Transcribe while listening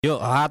Yuk,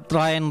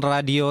 Hotline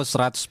Radio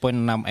 100.6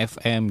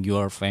 FM,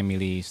 Your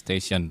Family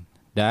Station.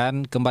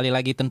 Dan kembali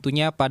lagi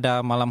tentunya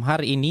pada malam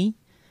hari ini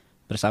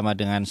bersama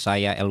dengan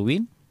saya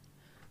Elvin,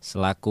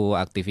 selaku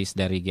aktivis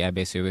dari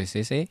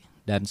CWCC.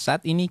 Dan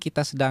saat ini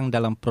kita sedang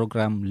dalam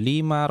program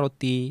 5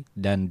 Roti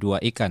dan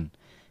 2 Ikan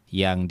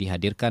yang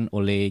dihadirkan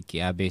oleh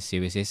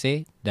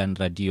CWCC dan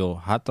Radio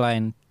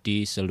Hotline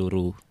di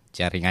seluruh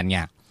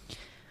jaringannya.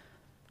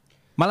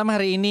 Malam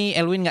hari ini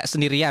Elvin gak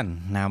sendirian,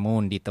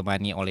 namun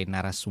ditemani oleh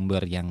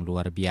narasumber yang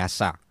luar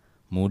biasa.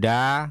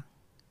 Muda,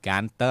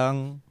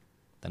 ganteng,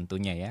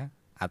 tentunya ya,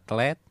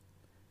 atlet,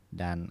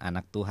 dan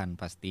anak Tuhan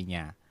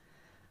pastinya.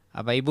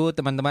 Bapak Ibu,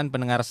 teman-teman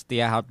pendengar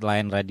setia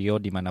Hotline Radio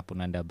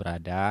dimanapun Anda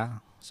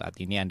berada, saat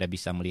ini Anda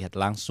bisa melihat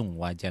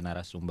langsung wajah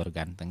narasumber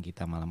ganteng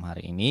kita malam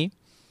hari ini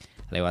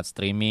lewat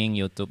streaming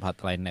YouTube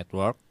Hotline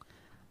Network.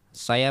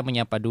 Saya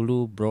menyapa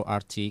dulu Bro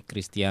Archie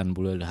Christian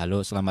Buulolo.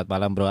 Halo, selamat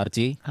malam Bro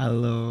Archie.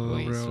 Halo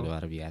Bro.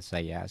 Luar biasa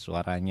ya,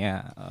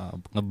 suaranya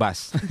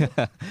ngebas.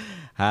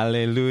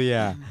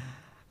 Haleluya.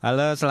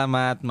 Halo,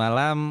 selamat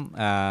malam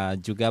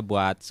juga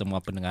buat semua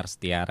pendengar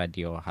setia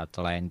Radio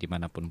Hotline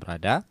dimanapun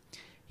berada.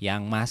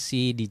 Yang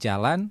masih di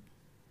jalan,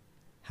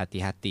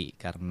 hati-hati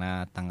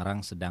karena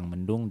Tangerang sedang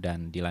mendung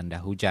dan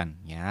dilanda hujan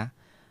ya.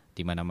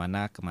 Di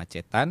mana-mana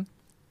kemacetan,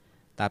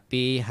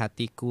 tapi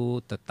hatiku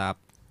tetap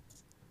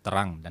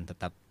terang dan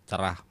tetap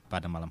cerah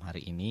pada malam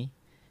hari ini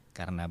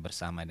karena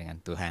bersama dengan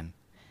Tuhan.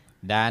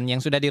 Dan yang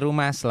sudah di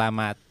rumah,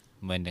 selamat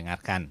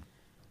mendengarkan.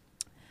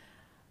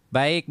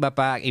 Baik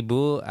Bapak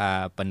Ibu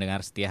pendengar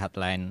setia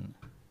Hotline,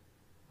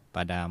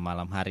 pada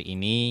malam hari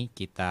ini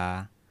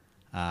kita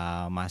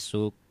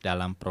masuk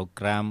dalam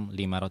program 5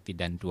 Roti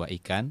dan 2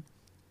 Ikan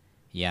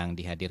yang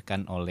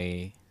dihadirkan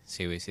oleh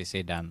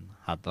CWCC dan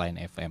Hotline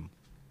FM.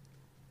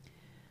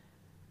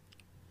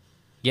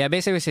 Ya,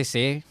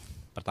 CWCC,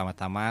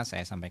 pertama-tama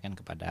saya sampaikan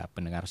kepada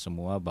pendengar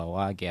semua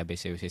bahwa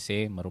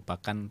CWCC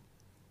merupakan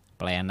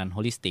pelayanan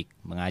holistik,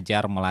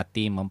 mengajar,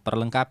 melatih,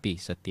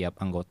 memperlengkapi setiap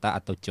anggota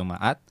atau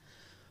jemaat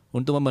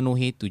untuk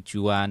memenuhi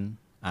tujuan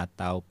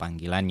atau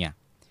panggilannya.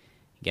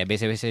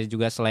 CWCC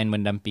juga selain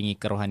mendampingi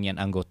kerohanian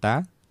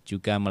anggota,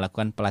 juga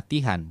melakukan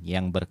pelatihan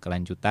yang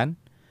berkelanjutan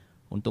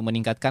untuk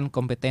meningkatkan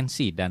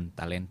kompetensi dan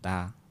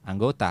talenta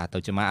anggota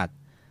atau jemaat,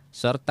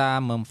 serta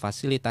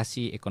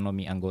memfasilitasi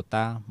ekonomi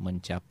anggota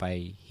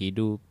mencapai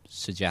hidup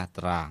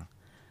sejahtera.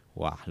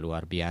 Wah,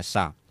 luar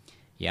biasa.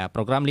 Ya,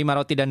 program 5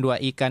 Roti dan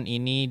 2 Ikan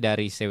ini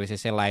dari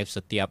CWCC Live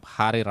setiap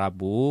hari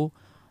Rabu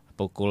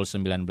pukul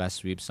 19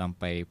 WIB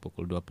sampai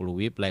pukul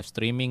 20 WIB, live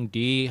streaming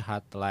di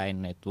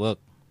Hotline Network,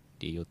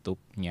 di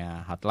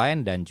YouTube-nya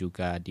Hotline dan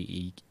juga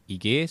di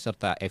IG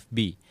serta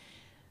FB.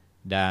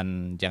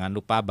 Dan jangan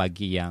lupa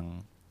bagi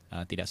yang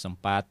tidak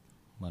sempat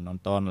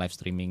menonton live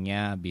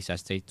streamingnya, bisa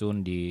stay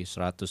tune di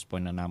 100.6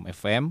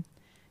 FM,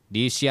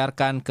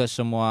 disiarkan ke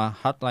semua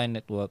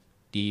Hotline Network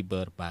di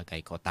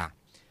berbagai kota.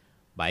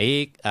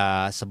 Baik,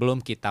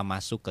 sebelum kita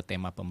masuk ke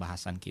tema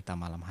pembahasan kita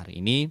malam hari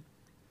ini,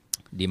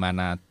 di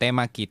mana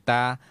tema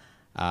kita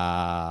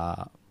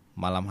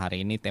malam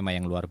hari ini tema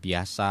yang luar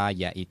biasa,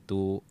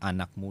 yaitu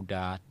anak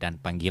muda dan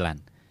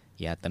panggilan.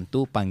 Ya,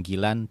 tentu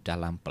panggilan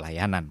dalam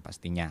pelayanan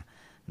pastinya.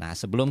 Nah,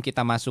 sebelum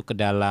kita masuk ke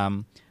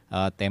dalam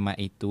tema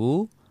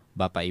itu,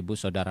 Bapak, Ibu,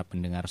 Saudara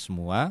pendengar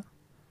semua,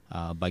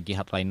 bagi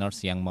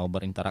hotliners yang mau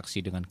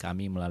berinteraksi dengan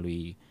kami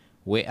melalui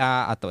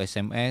WA atau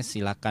SMS,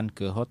 silakan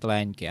ke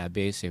hotline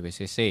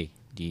CWCC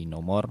di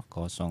nomor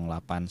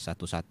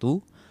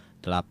 0811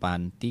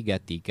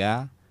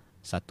 833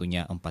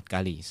 satunya 4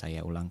 kali.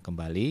 Saya ulang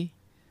kembali,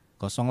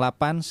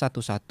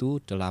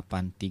 0811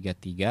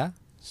 833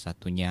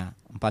 satunya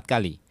 4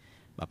 kali.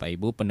 Bapak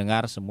Ibu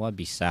pendengar semua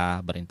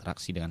bisa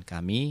berinteraksi dengan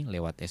kami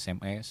lewat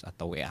SMS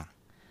atau WA.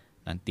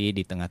 Nanti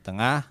di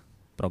tengah-tengah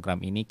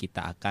program ini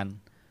kita akan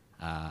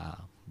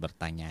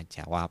bertanya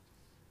jawab.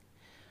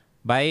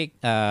 Baik,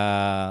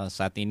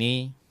 saat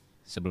ini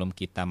sebelum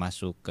kita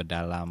masuk ke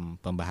dalam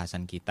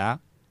pembahasan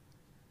kita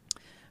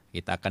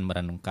akan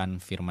merenungkan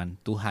firman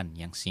Tuhan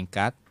yang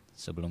singkat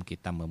sebelum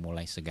kita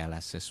memulai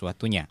segala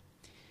sesuatunya.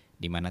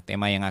 Di mana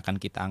tema yang akan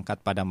kita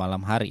angkat pada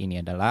malam hari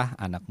ini adalah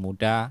anak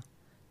muda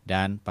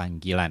dan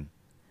panggilan.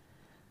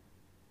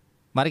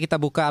 Mari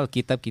kita buka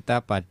Alkitab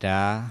kita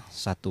pada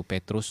 1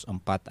 Petrus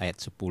 4 ayat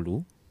 10.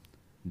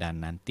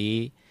 Dan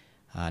nanti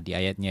di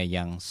ayatnya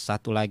yang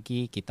satu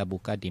lagi kita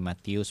buka di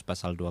Matius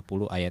pasal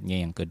 20 ayatnya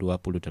yang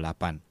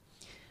ke-28.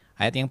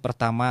 Ayat yang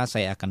pertama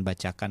saya akan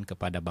bacakan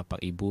kepada Bapak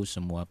Ibu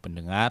semua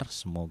pendengar.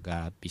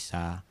 Semoga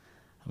bisa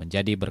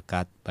menjadi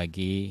berkat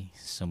bagi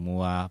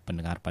semua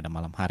pendengar pada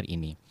malam hari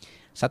ini.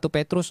 1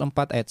 Petrus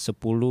 4 ayat 10,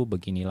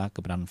 beginilah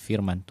kebenaran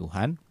firman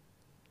Tuhan.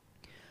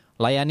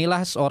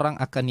 Layanilah seorang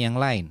akan yang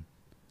lain,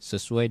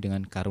 sesuai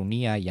dengan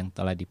karunia yang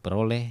telah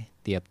diperoleh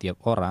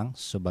tiap-tiap orang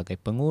sebagai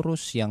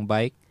pengurus yang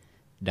baik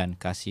dan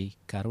kasih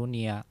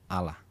karunia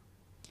Allah.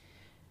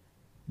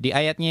 Di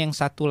ayatnya yang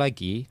satu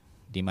lagi,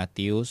 di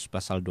Matius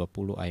pasal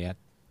 20 ayat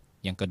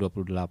yang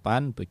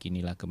ke-28,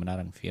 beginilah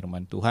kebenaran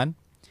firman Tuhan.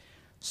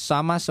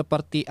 Sama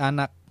seperti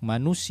anak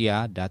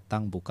manusia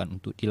datang bukan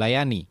untuk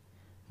dilayani,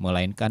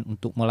 melainkan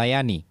untuk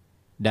melayani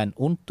dan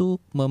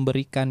untuk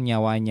memberikan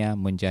nyawanya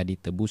menjadi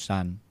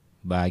tebusan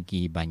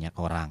bagi banyak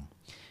orang.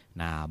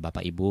 Nah,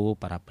 Bapak Ibu,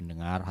 para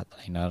pendengar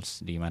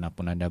Hotliners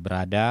dimanapun Anda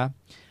berada,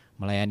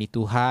 melayani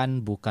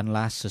Tuhan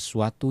bukanlah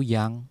sesuatu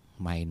yang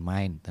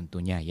main-main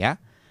tentunya ya.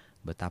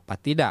 Betapa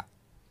tidak,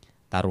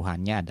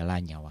 taruhannya adalah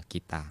nyawa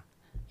kita.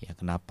 Ya,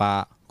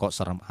 kenapa kok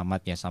serem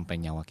amat ya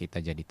sampai nyawa kita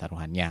jadi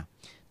taruhannya?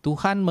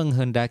 Tuhan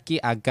menghendaki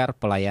agar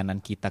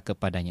pelayanan kita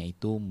kepadanya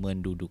itu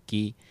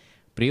menduduki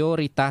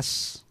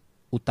prioritas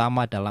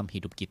utama dalam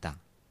hidup kita.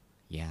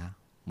 Ya,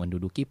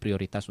 menduduki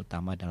prioritas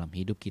utama dalam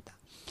hidup kita.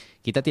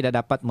 Kita tidak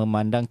dapat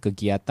memandang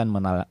kegiatan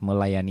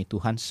melayani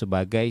Tuhan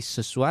sebagai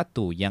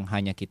sesuatu yang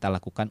hanya kita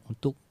lakukan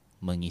untuk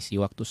mengisi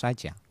waktu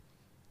saja.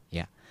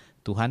 Ya,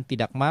 Tuhan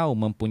tidak mau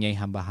mempunyai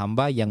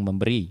hamba-hamba yang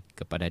memberi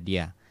kepada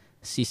Dia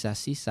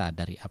sisa-sisa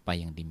dari apa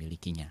yang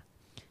dimilikinya.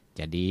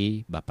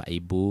 Jadi, Bapak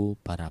Ibu,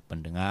 para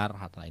pendengar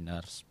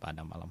Hotliners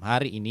pada malam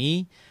hari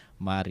ini,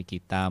 mari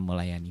kita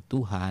melayani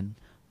Tuhan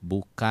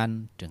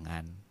bukan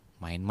dengan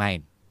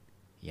main-main.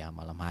 Ya,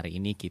 malam hari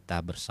ini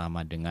kita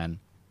bersama dengan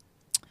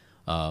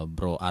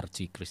Bro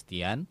Archie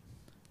Christian.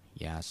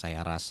 Ya,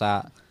 saya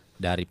rasa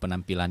dari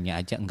penampilannya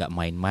aja nggak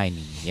main-main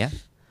ini ya.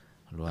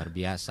 Luar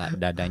biasa,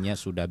 dadanya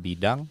sudah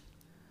bidang.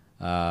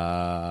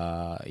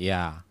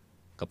 Ya,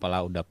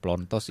 kepala udah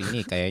plontos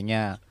ini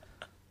kayaknya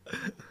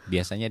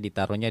biasanya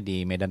ditaruhnya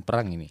di medan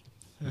perang ini.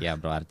 Ya,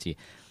 Bro Archie.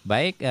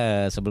 Baik,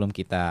 sebelum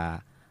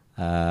kita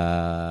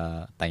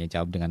tanya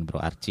jawab dengan Bro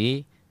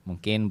Archie,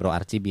 mungkin Bro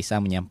Archie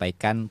bisa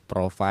menyampaikan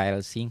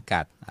profil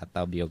singkat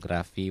atau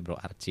biografi Bro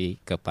Archie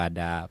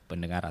kepada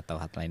pendengar atau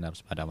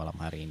Hotliners pada malam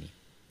hari ini.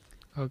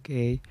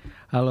 Oke,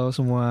 halo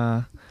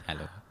semua.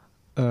 Halo.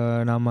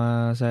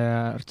 Nama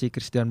saya Archie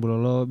Christian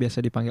Buulolo,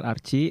 biasa dipanggil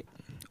Archie.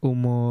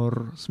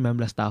 Umur 19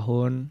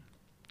 tahun.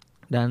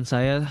 Dan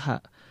saya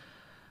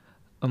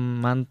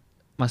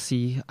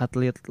masih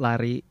atlet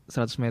lari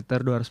 100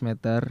 meter, 200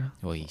 meter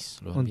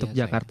untuk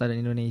Jakarta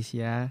dan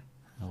Indonesia.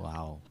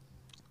 Wow.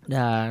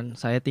 Dan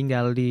saya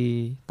tinggal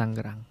di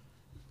Tangerang.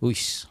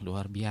 Wih,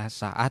 luar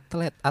biasa.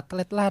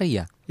 Atlet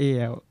lari ya?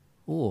 Iya.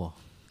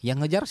 Yang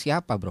ngejar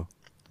siapa, Bro?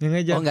 Yang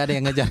ngejar. Oh, nggak ada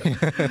yang ngejar.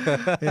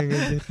 Yang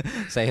ngejar.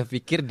 Saya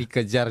pikir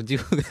dikejar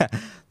juga.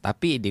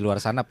 Tapi di luar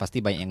sana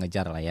pasti banyak yang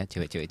ngejar lah ya,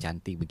 cewek-cewek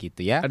cantik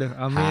begitu ya. Aduh,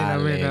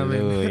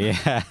 amin.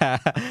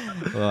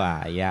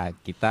 Wah, ya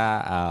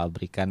kita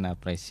berikan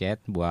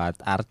appreciate buat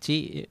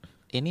Archie.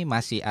 Ini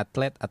masih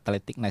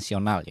Atletik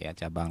Nasional ya,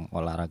 cabang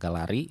olahraga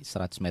lari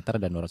 100 meter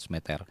dan 200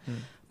 meter.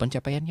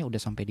 Pencapaiannya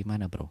udah sampai di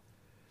mana, Bro?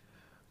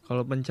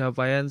 Kalau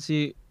pencapaian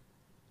sih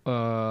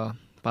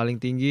paling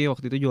tinggi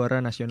waktu itu juara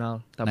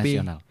nasional. Tapi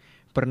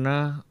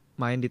pernah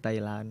main di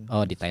Thailand.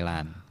 Oh, di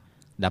Thailand.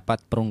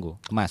 Dapat perunggu,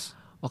 emas.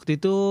 Waktu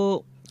itu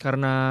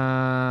karena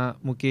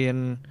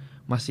mungkin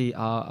masih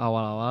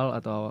awal-awal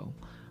atau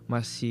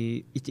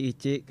masih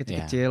icik-icik,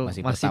 kecil-kecil,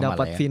 ya, masih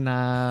dapat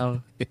final,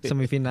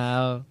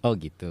 semifinal. Oh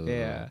gitu.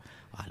 Yeah.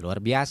 Wah,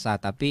 luar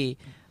biasa. Tapi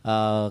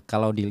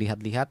kalau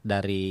dilihat-lihat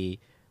dari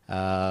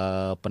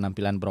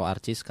penampilan Bro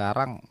Archie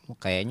sekarang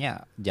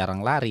kayaknya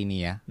jarang lari nih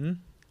ya.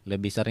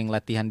 Lebih sering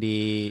latihan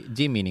di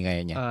gym ini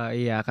kayaknya.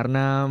 Iya,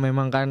 karena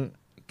memang kan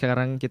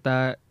sekarang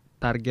kita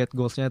target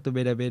goalsnya tuh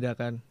beda-beda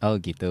kan.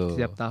 Oh gitu.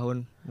 Setiap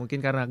tahun.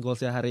 Mungkin karena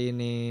goalsnya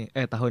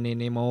tahun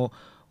ini mau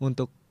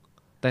untuk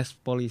tes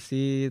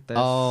polisi, tes.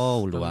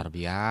 Oh, luar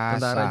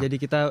biasa. Tentara. Jadi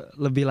kita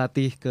lebih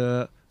latih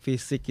ke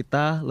fisik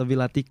kita, lebih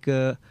latih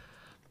ke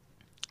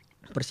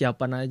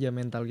persiapan aja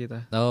mental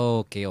kita.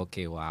 Oke.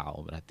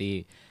 Wow,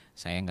 berarti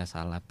saya nggak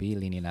salah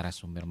pilih nih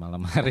narasumber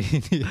malam hari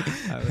ini.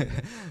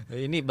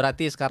 Ini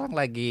berarti sekarang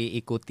lagi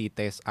ikuti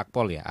tes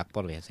Akpol ya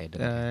saya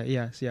dengar.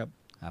 Iya, siap.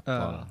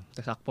 Akpol.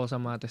 Tes Akpol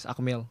sama tes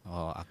Akmil.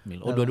 Oh,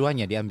 Akmil. Oh,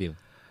 dua-duanya diambil.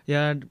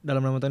 Ya,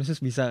 dalam nama Tuhan Yesus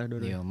bisa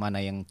dua-duanya. Iya,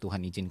 mana yang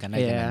Tuhan izinkan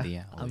aja nanti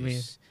ya. Amin.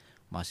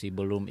 Masih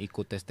belum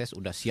ikut tes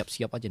udah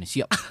siap-siap aja nih,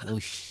 siap.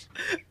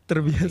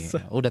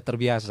 Terbiasa. Iya, udah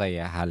terbiasa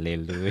ya.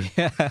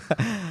 Haleluya.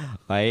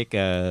 Baik,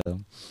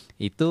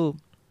 itu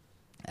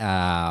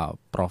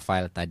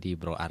profil tadi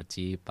Bro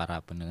Archie, para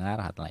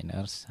pendengar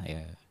Hotliners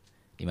ya,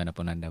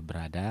 dimanapun Anda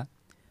berada.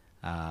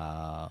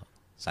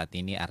 Saat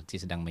ini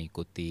Archie sedang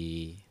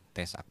mengikuti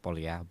tes Akpol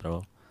ya,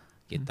 Bro.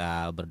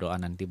 Kita berdoa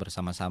nanti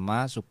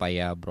bersama-sama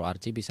supaya Bro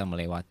Archie bisa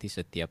melewati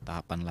setiap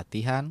tahapan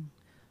latihan,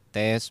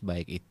 tes,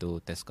 baik itu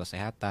tes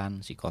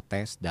kesehatan,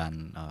 psikotes,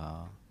 dan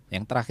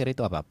yang terakhir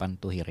itu apa?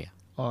 Pantuhir ya?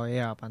 Oh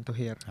iya,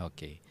 pantuhir.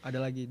 Oke. Ada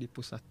lagi di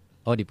pusat.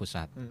 Oh, di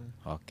pusat.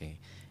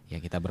 Oke. Ya,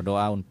 kita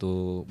berdoa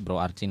untuk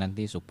Bro Archie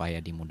nanti supaya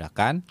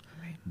dimudahkan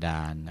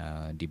dan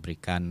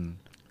diberikan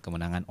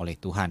kemenangan oleh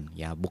Tuhan.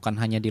 Ya, bukan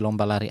hanya di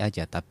lomba lari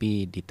aja,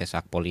 tapi di tes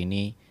Akpol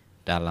ini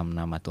dalam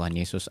nama Tuhan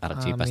Yesus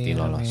Archie pasti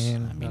lolos.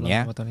 Amin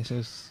ya. Nama Tuhan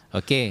Yesus.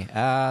 Oke,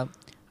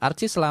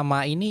 Archie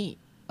selama ini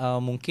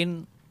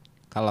mungkin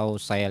kalau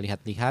saya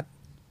lihat-lihat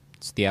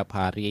setiap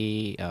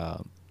hari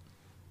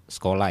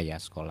sekolah.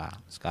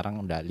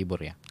 Sekarang udah libur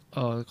ya.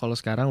 Oh, kalau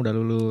sekarang udah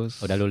lulus.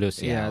 Udah lulus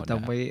ya. Iya,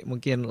 tapi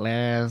mungkin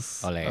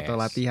les atau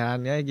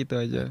latihan ya gitu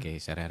aja. Oke,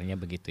 sehari-harinya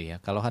begitu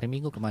ya. Kalau hari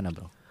Minggu kemana,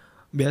 Bro?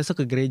 biasa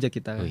ke gereja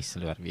kita. Wih,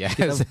 luar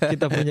biasa.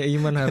 Kita punya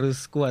iman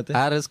harus kuat ya.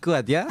 Harus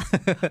kuat ya.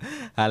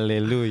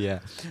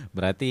 Haleluya.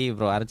 Berarti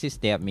Bro Archie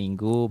setiap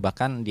minggu,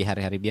 bahkan di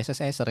hari-hari biasa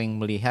saya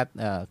sering melihat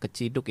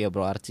keciduk ya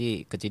Bro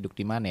Archie. Keciduk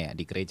di mana ya?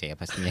 Di gereja ya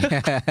pastinya.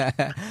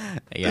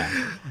 Ya,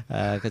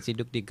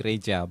 keciduk di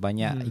gereja.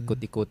 Banyak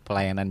ikut-ikut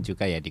pelayanan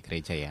juga ya di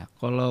gereja ya.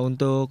 Kalau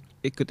untuk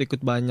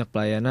ikut-ikut banyak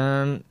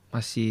pelayanan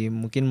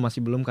mungkin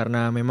masih belum,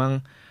 karena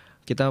memang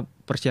kita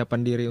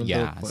persiapan diri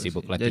untuk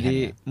sibuk latihan. Jadi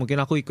ya. mungkin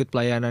aku ikut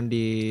pelayanan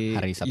di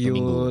hari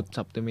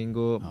Sabtu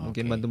Minggu,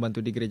 mungkin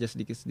bantu-bantu di gereja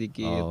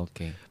sedikit-sedikit.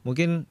 Oke.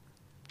 Mungkin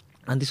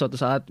nanti suatu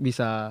saat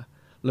bisa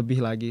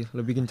lebih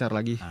gencar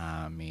lagi.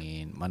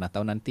 Amin. Mana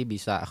tahu nanti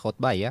bisa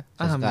khotbah ya.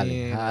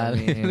 Amin.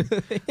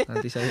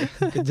 Nanti saya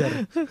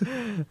kejar.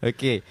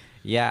 Oke.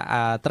 Ya,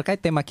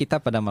 terkait tema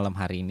kita pada malam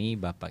hari ini,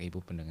 Bapak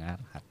Ibu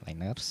pendengar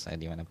Hardliners,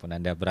 dimanapun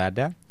Anda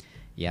berada,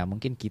 ya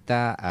mungkin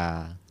kita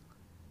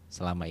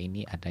selama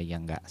ini ada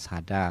yang nggak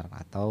sadar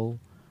atau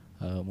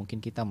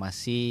mungkin kita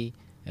masih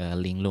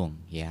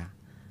linglung ya.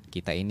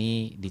 Kita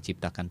ini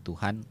diciptakan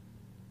Tuhan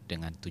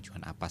dengan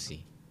tujuan apa sih?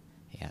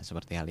 Ya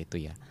seperti hal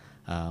itu ya.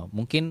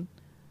 Mungkin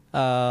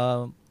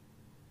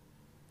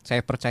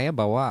saya percaya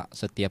bahwa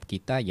setiap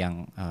kita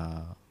yang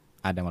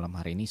ada malam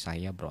hari ini,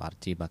 saya Bro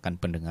Archie, bahkan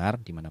pendengar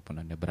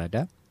dimanapun Anda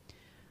berada,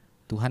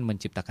 Tuhan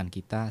menciptakan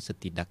kita,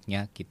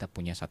 setidaknya kita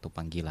punya satu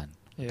panggilan.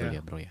 Betul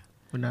ya Bro ya?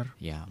 Benar.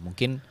 Ya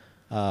mungkin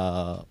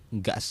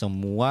nggak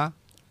semua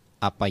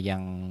apa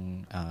yang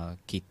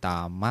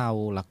kita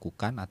mau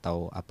lakukan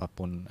atau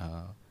apapun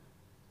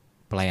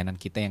pelayanan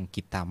kita yang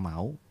kita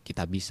mau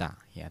kita bisa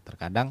ya.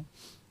 Terkadang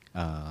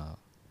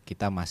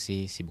kita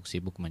masih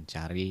sibuk-sibuk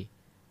mencari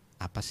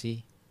apa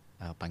sih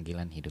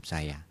panggilan hidup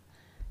saya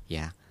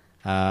ya.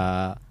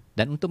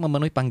 Dan untuk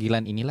memenuhi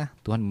panggilan inilah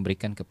Tuhan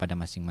memberikan kepada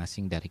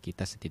masing-masing dari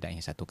kita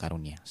setidaknya satu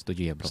karunia.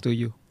 Setuju ya Bro?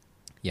 Setuju.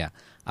 Ya,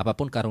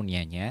 apapun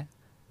karunianya,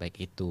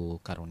 baik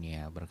itu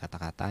karunia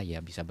berkata-kata,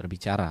 ya bisa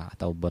berbicara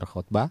atau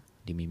berkhotbah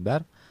di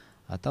mimbar,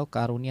 atau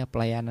karunia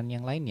pelayanan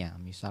yang lainnya,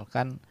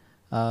 misalkan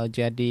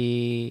jadi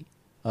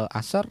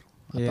usher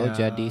atau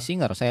jadi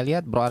singer. Saya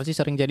lihat Bro Archie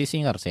sering jadi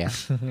singer ya.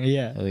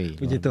 Iya.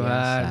 Puji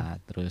Tuhan.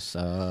 Terus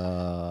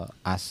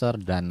usher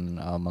dan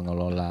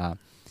mengelola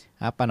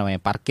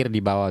parkir di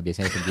bawah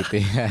biasanya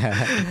begitu ya.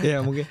 Iya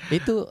mungkin.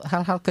 Itu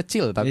hal-hal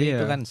kecil tapi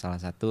itu kan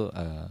salah satu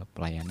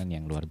pelayanan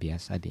yang luar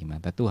biasa di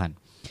mata Tuhan.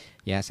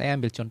 Ya, saya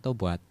ambil contoh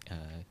buat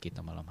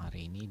kita malam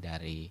hari ini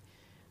dari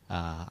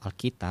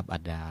Alkitab.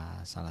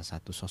 Ada salah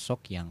satu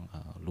sosok yang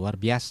luar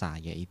biasa,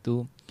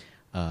 yaitu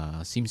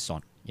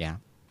Simson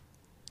ya.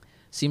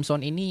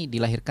 Simson ini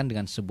dilahirkan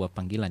dengan sebuah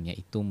panggilan,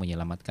 yaitu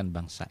menyelamatkan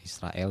bangsa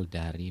Israel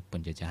dari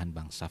penjajahan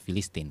bangsa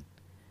Filistin.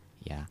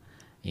 Ya,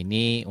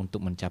 ini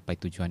untuk mencapai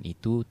tujuan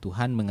itu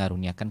Tuhan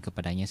mengaruniakan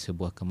kepadanya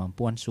sebuah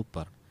kemampuan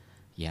super.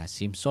 Ya,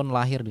 Simson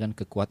lahir dengan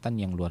kekuatan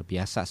yang luar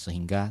biasa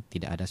sehingga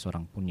tidak ada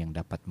seorang pun yang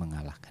dapat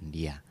mengalahkan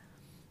dia.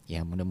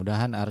 Ya,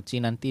 mudah-mudahan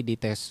Archie nanti di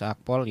tes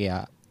akpol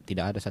ya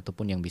tidak ada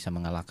satupun yang bisa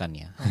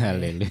mengalahkannya.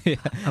 Haleluya.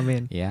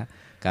 Amin. Ya,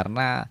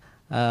 karena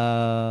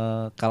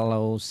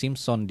kalau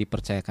Simson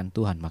dipercayakan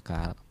Tuhan,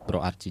 maka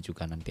Bro Archie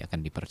juga nanti akan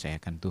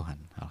dipercayakan Tuhan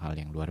hal-hal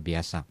yang luar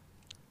biasa.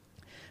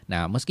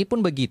 Nah, meskipun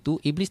begitu,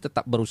 iblis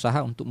tetap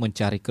berusaha untuk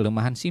mencari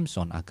kelemahan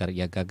Simson agar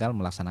ia gagal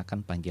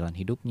melaksanakan panggilan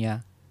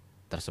hidupnya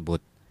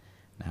tersebut.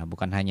 Nah,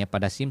 bukan hanya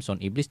pada Simson,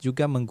 iblis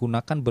juga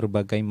menggunakan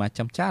berbagai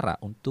macam cara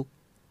untuk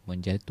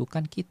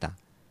menjatuhkan kita,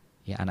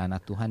 ya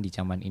anak-anak Tuhan di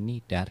zaman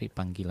ini, dari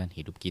panggilan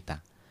hidup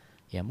kita.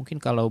 Ya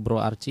mungkin kalau Bro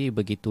Archie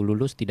begitu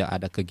lulus tidak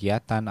ada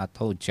kegiatan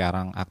atau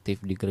jarang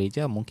aktif di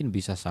gereja, mungkin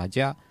bisa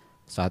saja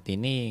saat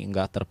ini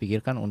nggak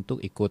terpikirkan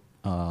untuk ikut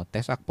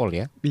tes akpol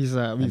ya.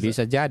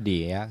 Bisa jadi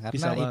ya,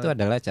 karena itu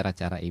adalah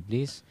cara-cara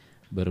iblis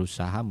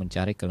berusaha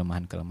mencari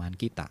kelemahan-kelemahan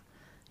kita.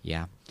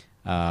 Ya,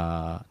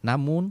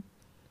 namun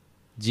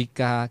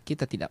jika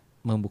kita tidak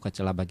membuka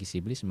celah bagi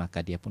si iblis,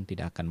 maka dia pun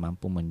tidak akan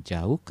mampu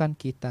menjauhkan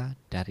kita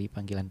dari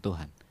panggilan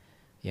Tuhan.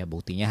 Ya,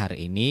 buktinya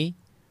hari ini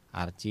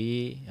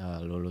Archie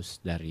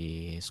lulus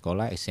dari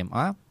sekolah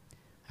SMA,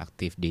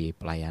 aktif di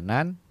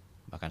pelayanan,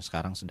 bahkan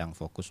sekarang sedang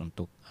fokus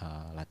untuk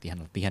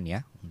latihan-latihan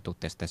ya, untuk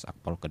tes-tes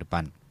akpol ke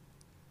depan.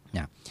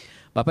 Nah,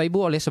 Bapak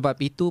Ibu, oleh sebab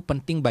itu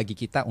penting bagi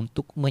kita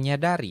untuk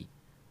menyadari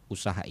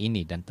usaha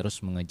ini dan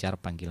terus mengejar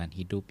panggilan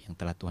hidup yang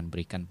telah Tuhan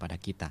berikan pada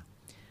kita.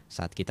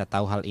 Saat kita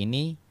tahu hal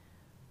ini,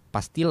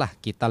 pastilah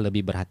kita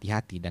lebih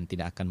berhati-hati dan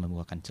tidak akan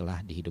membukakan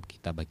celah di hidup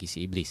kita bagi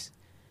si iblis.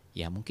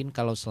 Ya mungkin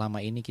kalau selama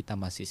ini kita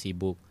masih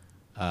sibuk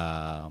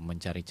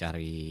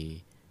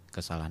mencari-cari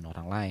kesalahan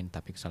orang lain,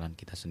 tapi kesalahan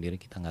kita sendiri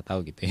kita nggak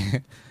tahu gitu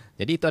ya.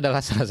 Jadi itu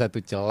adalah salah satu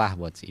celah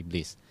buat si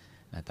iblis.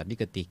 Nah, tapi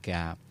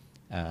ketika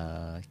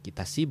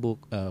kita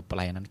sibuk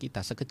pelayanan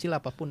kita, sekecil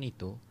apapun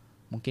itu,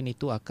 mungkin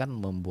itu akan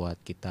membuat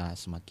kita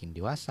semakin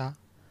dewasa,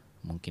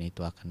 mungkin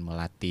itu akan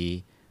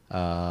melatih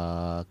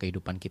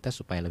kehidupan kita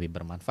supaya lebih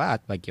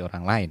bermanfaat bagi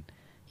orang lain,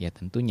 ya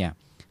tentunya.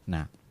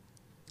 Nah,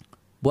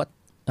 buat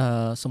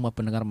semua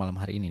pendengar malam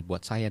hari ini,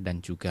 buat saya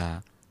dan juga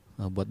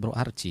buat Bro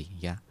Archie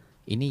ya,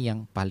 ini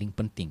yang paling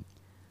penting.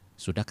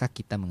 Sudahkah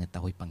kita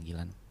mengetahui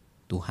panggilan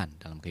Tuhan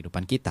dalam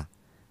kehidupan kita?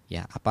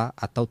 Ya, apa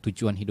atau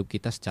tujuan hidup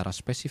kita secara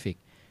spesifik?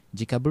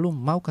 Jika belum,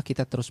 maukah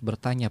kita terus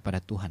bertanya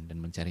pada Tuhan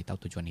dan mencari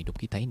tahu tujuan hidup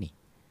kita ini?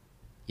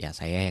 Ya,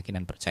 saya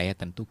yakin dan percaya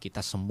tentu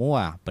kita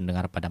semua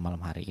pendengar pada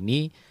malam hari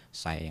ini,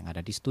 saya yang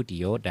ada di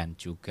studio dan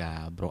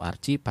juga Bro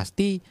Archie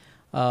pasti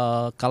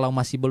kalau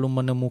masih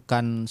belum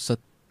menemukan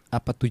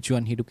apa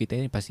tujuan hidup kita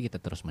ini, pasti kita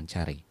terus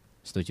mencari.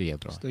 Setuju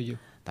ya, Bro? Setuju.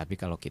 Tapi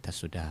kalau kita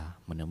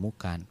sudah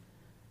menemukan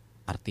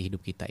arti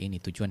hidup kita ini,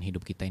 tujuan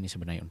hidup kita ini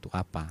sebenarnya untuk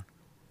apa?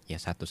 Ya,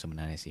 satu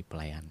sebenarnya sih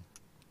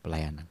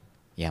pelayanan.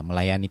 Ya,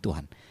 melayani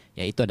Tuhan.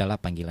 Ya, itu adalah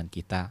panggilan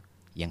kita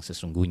yang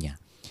sesungguhnya.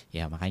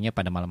 Ya, makanya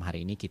pada malam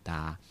hari ini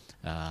kita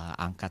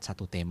angkat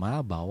satu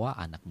tema bahwa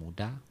anak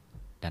muda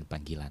dan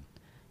panggilan.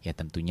 Ya,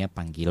 tentunya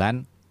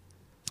panggilan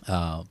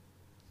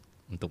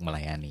untuk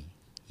melayani.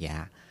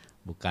 Ya,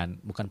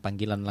 bukan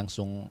panggilan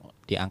langsung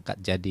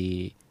diangkat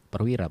jadi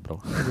perwira,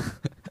 Bro.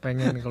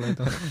 Pengen kalau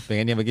itu.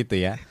 Pengennya begitu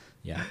ya.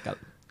 Ya,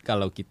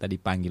 kalau kita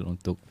dipanggil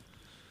untuk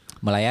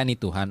melayani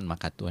Tuhan,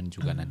 maka Tuhan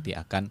juga nanti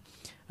akan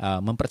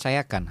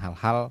mempercayakan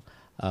hal-hal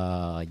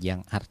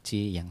yang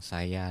Archie, yang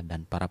saya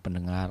dan para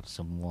pendengar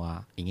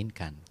semua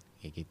inginkan,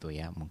 kayak gitu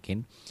ya.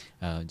 Mungkin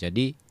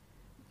jadi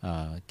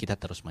kita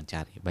terus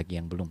mencari.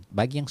 Bagi yang belum,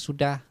 bagi yang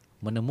sudah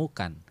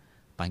menemukan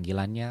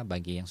panggilannya,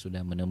 bagi yang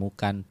sudah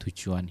menemukan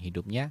tujuan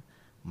hidupnya,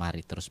 mari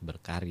terus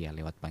berkarya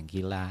lewat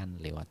panggilan,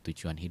 lewat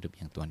tujuan hidup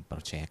yang Tuhan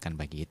percayakan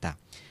bagi kita.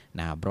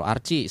 Nah, Bro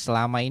Archie,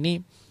 selama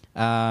ini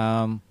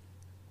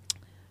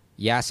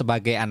ya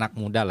sebagai anak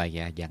muda lah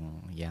ya, yang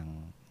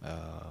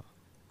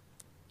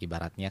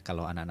ibaratnya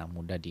kalau anak-anak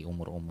muda di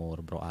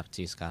umur-umur Bro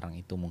Archie sekarang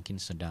itu mungkin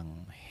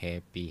sedang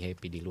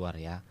happy di luar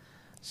ya,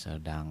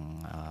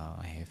 sedang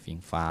having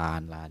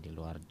fun lah di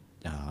luar,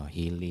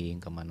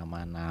 healing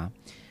kemana-mana.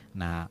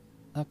 Nah,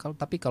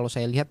 kalau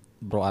saya lihat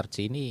Bro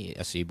Archie ini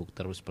sibuk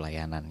terus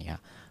pelayanan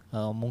ya.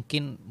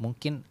 Mungkin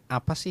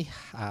apa sih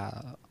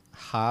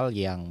hal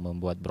yang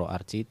membuat Bro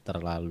Archie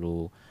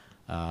terlalu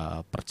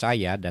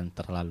percaya dan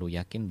terlalu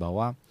yakin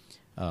bahwa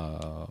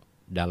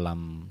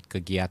dalam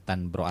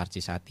kegiatan Bro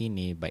Archie saat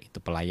ini, baik itu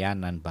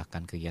pelayanan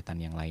bahkan kegiatan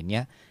yang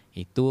lainnya,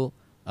 itu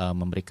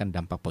memberikan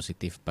dampak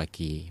positif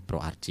bagi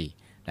Bro Archie.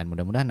 Dan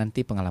mudah-mudahan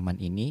nanti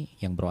pengalaman ini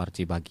yang Bro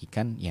Archie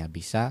bagikan ya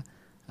bisa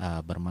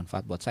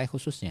bermanfaat buat saya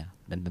khususnya,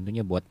 dan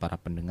tentunya buat para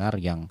pendengar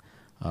yang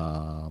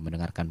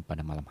mendengarkan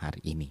pada malam hari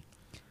ini.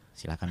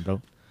 Silakan,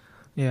 Bro.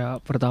 Ya,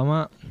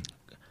 pertama,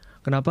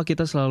 kenapa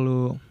kita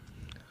selalu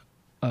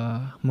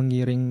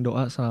mengiring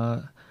doa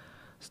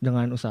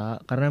dengan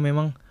usaha? Karena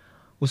memang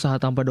usaha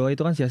tanpa doa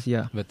itu kan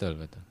sia-sia. Betul.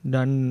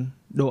 Dan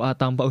doa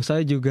tanpa usaha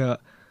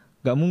juga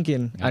gak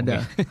mungkin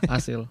ada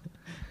hasil.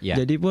 Yeah.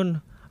 Jadi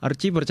pun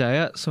Archie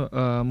percaya,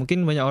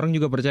 mungkin banyak orang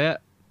juga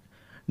percaya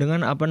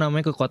dengan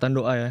kekuatan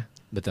doa ya.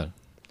 Betul.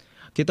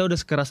 Kita udah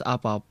sekeras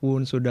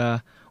apapun,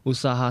 sudah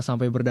usaha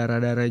sampai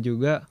berdarah-darah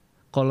juga,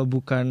 kalau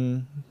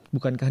bukan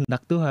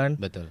kehendak Tuhan,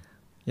 betul,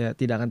 ya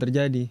tidak akan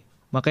terjadi.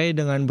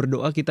 Makanya dengan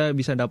berdoa kita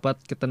bisa dapat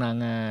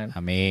ketenangan,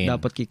 amin,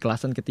 dapat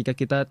keikhlasan ketika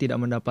kita tidak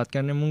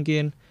mendapatkannya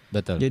mungkin.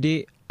 Betul.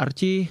 Jadi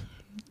Archie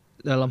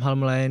dalam hal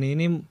melayani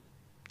ini,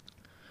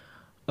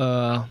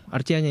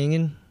 Archie hanya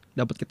ingin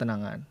dapat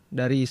ketenangan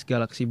dari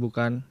segala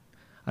kesibukan.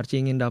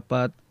 Archie ingin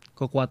dapat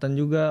kekuatan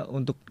juga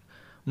untuk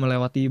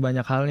melewati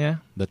banyak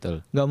halnya.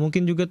 Betul. Gak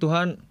mungkin juga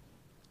Tuhan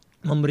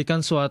memberikan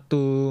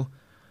suatu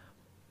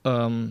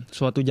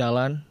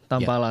jalan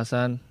tanpa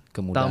alasan,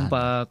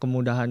 tanpa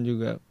kemudahan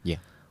juga.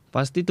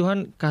 Pasti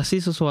Tuhan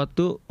kasih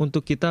sesuatu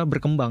untuk kita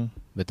berkembang.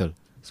 Betul.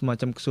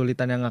 Semacam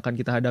kesulitan yang akan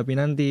kita hadapi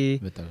nanti.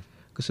 Betul.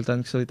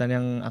 Kesulitan-kesulitan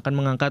yang akan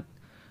mengangkat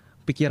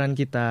pikiran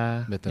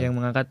kita. Betul. Yang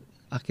mengangkat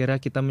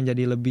akhirnya kita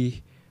menjadi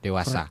lebih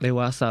dewasa,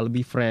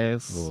 lebih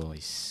fresh.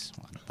 Boys,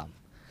 mantap.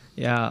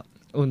 Ya,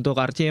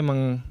 untuk Archie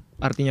emang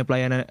artinya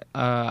pelayanan,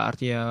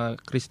 artinya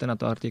Kristen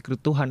atau arti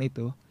Tuhan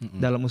itu,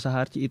 dalam usaha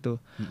Archie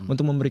itu,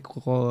 untuk memberi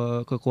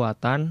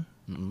kekuatan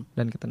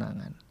dan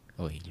ketenangan.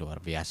 Luar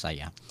biasa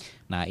ya.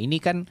 Nah,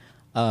 ini kan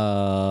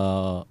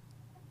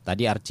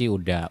tadi Archie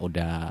udah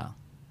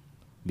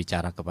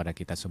bicara kepada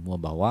kita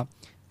semua bahwa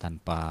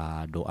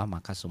tanpa doa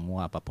maka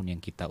semua apapun yang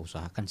kita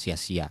usahakan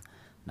sia-sia.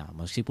 Nah,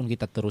 meskipun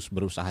kita terus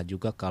berusaha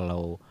juga,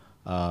 kalau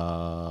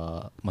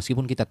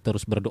meskipun kita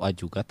terus berdoa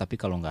juga, tapi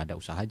kalau nggak ada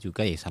usaha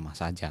juga ya sama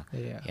saja.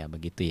 Ya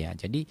begitu ya.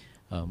 Jadi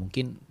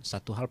mungkin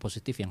satu hal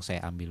positif yang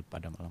saya ambil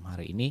pada malam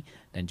hari ini,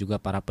 dan juga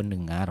para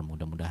pendengar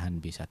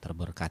mudah-mudahan bisa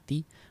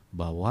terberkati,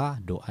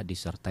 bahwa doa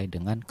disertai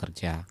dengan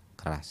kerja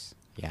keras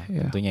ya,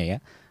 tentunya ya.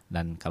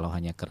 Dan kalau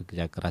hanya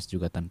kerja keras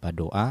juga tanpa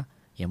doa,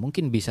 ya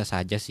mungkin bisa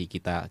saja sih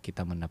kita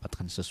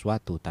mendapatkan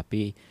sesuatu,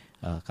 tapi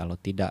kalau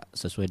tidak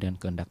sesuai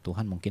dengan kehendak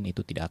Tuhan mungkin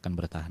itu tidak akan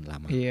bertahan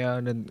lama. Iya,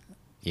 dan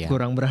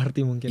kurang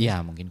berarti mungkin.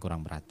 Iya, mungkin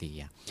kurang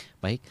berarti ya.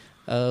 Baik,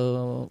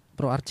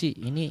 Bro Archie,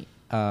 ini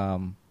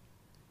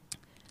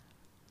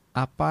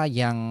apa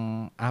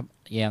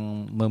yang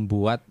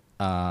membuat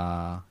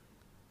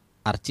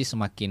Archie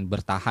semakin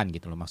bertahan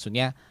gitu loh?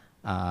 Maksudnya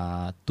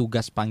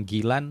tugas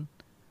panggilan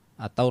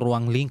atau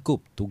ruang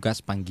lingkup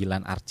tugas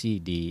panggilan Archie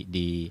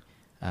di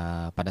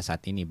pada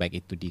saat ini,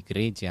 baik itu di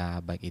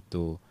gereja, baik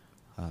itu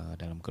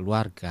dalam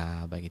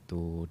keluarga, baik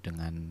itu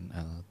dengan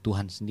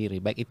Tuhan sendiri,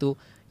 baik itu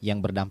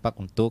yang berdampak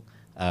untuk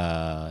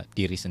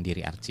diri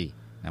sendiri Archie.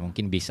 Nah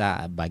mungkin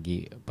bisa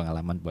bagi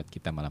pengalaman buat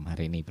kita malam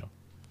hari ini, bro.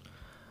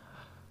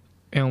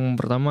 Yang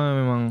pertama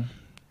memang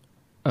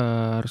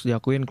harus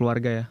diakuin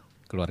keluarga ya.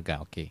 Keluarga,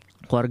 oke.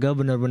 Keluarga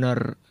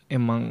benar-benar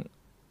emang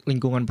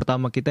lingkungan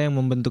pertama kita yang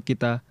membentuk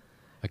kita,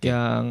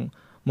 yang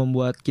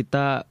membuat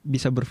kita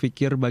bisa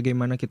berpikir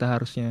bagaimana kita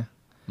harusnya.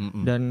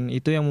 Dan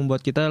itu yang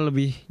membuat kita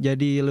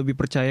jadi lebih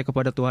percaya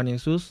kepada Tuhan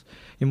Yesus,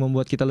 yang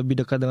membuat kita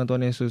lebih dekat dengan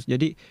Tuhan Yesus.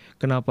 Jadi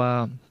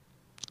kenapa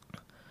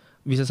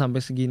bisa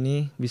sampai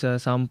segini, bisa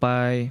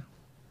sampai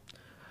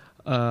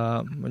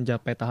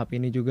mencapai tahap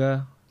ini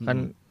juga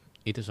kan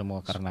itu semua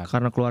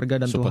karena keluarga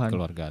dan support Tuhan.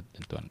 Keluarga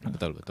dan Tuhan.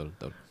 Betul.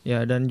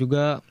 Ya, dan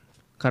juga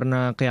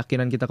karena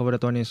keyakinan kita kepada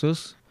Tuhan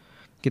Yesus,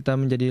 kita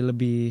menjadi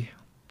lebih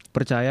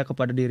percaya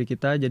kepada diri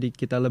kita, jadi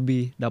kita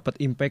lebih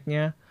dapat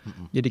impact-nya.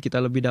 Jadi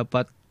kita lebih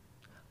dapat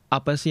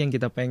apa sih yang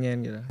kita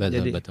pengen gitu.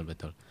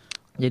 Betul.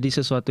 Jadi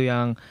sesuatu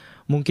yang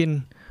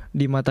mungkin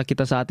di mata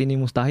kita saat ini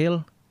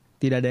mustahil,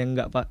 tidak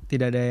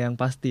ada yang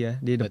pasti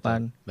ya di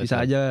depan. Betul. Bisa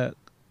aja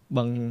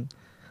Bang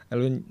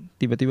Elvin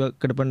tiba-tiba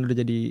ke depan udah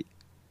jadi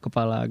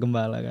kepala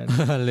gembala kan.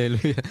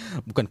 Haleluya.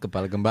 Bukan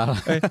kepala gembala.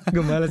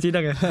 Gembala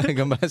sidang ya.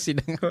 Gembala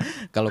sidang.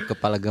 Kalau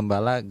kepala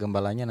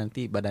gembalanya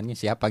nanti badannya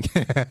siapa?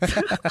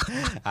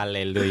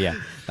 Haleluya.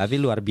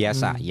 Tapi luar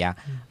biasa ya.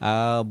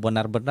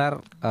 Benar-benar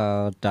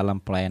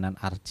dalam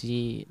pelayanan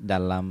Archie,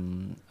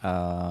 dalam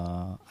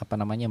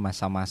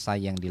masa-masa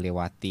yang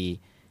dilewati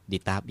di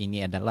tahap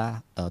ini adalah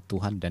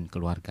Tuhan dan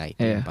keluarga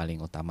itu yang paling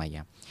utama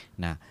ya.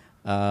 Nah,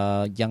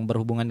 yang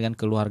berhubungan dengan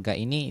keluarga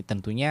ini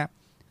tentunya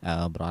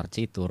Bro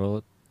Archie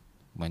turut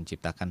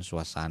menciptakan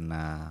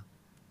suasana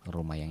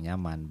rumah yang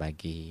nyaman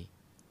bagi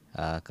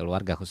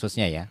keluarga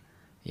khususnya ya.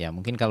 Ya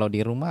mungkin kalau di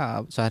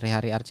rumah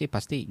sehari-hari Archie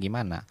pasti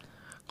gimana?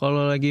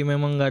 Kalau lagi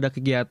memang nggak ada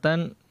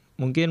kegiatan,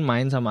 mungkin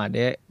main sama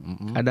adek.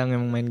 Kadang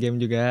memang main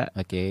game juga.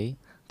 Oke.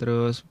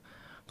 Terus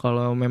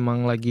kalau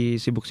memang lagi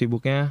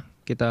sibuk-sibuknya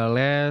kita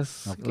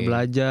les,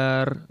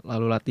 belajar,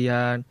 lalu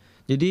latihan.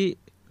 Jadi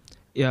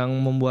yang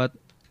membuat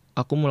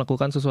aku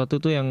melakukan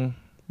sesuatu tuh yang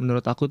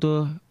menurut aku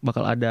tuh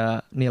bakal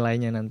ada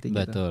nilainya nanti.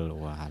 Betul,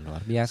 gitu. Wah luar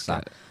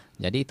biasa.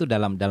 Jadi itu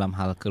dalam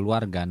hal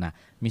keluarga. Nah,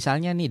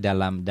 misalnya nih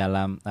dalam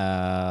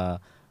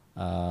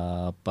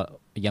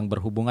yang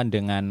berhubungan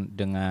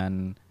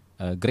dengan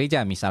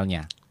gereja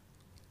misalnya.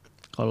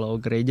 Kalau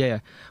gereja ya,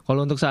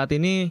 kalau untuk saat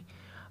ini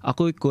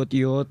aku ikut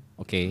youth.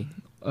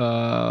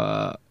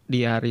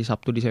 Di hari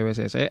Sabtu di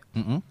CWCC.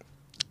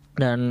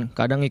 Dan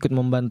kadang ikut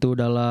membantu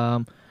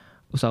dalam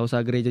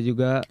usaha-usaha gereja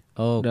juga,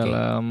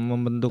 dalam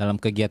membentuk dalam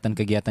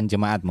kegiatan-kegiatan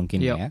jemaat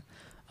mungkin ya.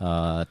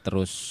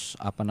 Terus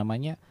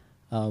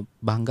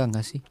bangga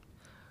nggak sih?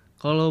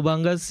 Kalau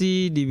bangga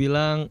sih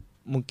dibilang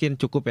mungkin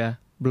cukup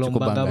ya, belum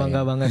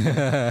bangga banget.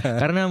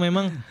 Karena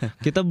memang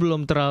kita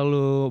belum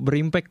terlalu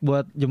berimpact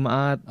buat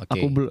jemaat.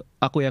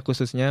 Aku ya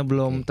khususnya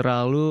belum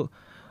terlalu,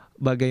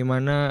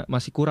 bagaimana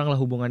masih kurang lah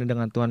hubungannya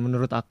dengan Tuhan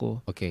menurut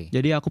aku.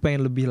 Jadi aku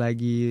pengen lebih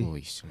lagi.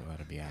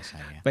 Luar biasa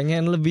ya.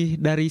 Pengen lebih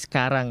dari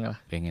sekarang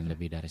lah.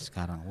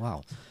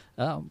 Wow.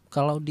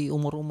 Kalau di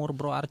umur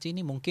Bro Archie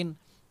ini mungkin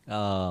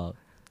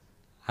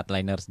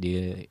Atliners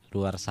di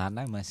luar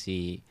sana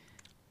masih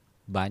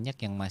banyak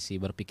yang masih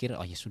berpikir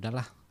ya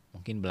sudahlah,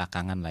 mungkin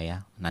belakangan lah ya,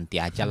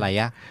 nanti aja lah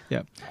ya.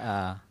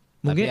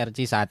 Tapi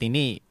Archie saat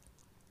ini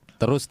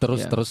terus.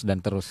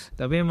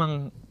 Tapi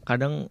emang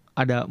kadang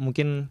ada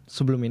mungkin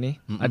sebelum ini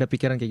ada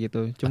pikiran kayak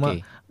gitu. Cuma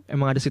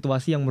emang ada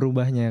situasi yang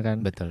merubahnya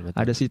kan. Betul.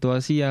 Ada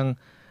situasi yang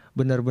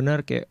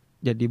benar-benar kayak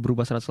jadi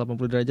berubah 180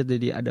 derajat,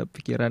 jadi ada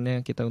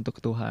pikirannya kita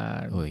untuk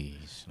Tuhan.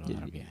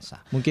 Luar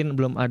biasa. Mungkin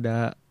belum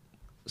ada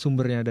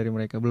sumbernya dari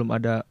mereka, belum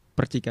ada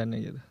percikannya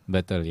gitu.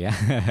 Betul ya.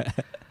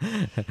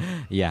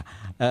 Ya,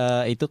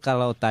 itu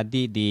kalau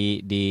tadi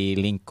di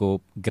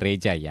lingkup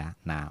gereja ya.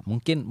 Nah,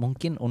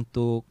 mungkin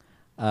untuk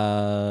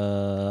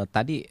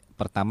tadi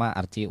pertama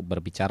Archie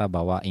berbicara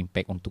bahwa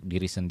impact untuk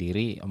diri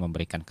sendiri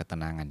memberikan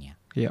ketenangan ya.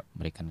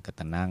 Memberikan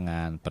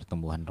ketenangan,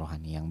 pertumbuhan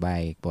rohani yang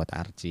baik buat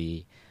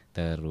Archie.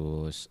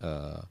 Terus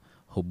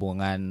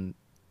hubungan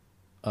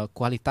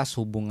kualitas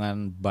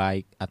hubungan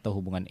baik atau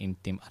hubungan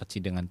intim Archie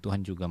dengan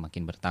Tuhan juga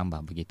makin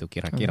bertambah begitu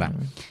kira-kira.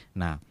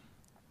 Nah,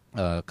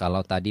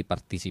 kalau tadi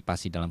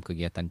partisipasi dalam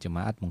kegiatan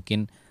jemaat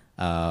mungkin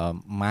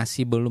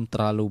masih belum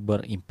terlalu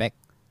berimpact,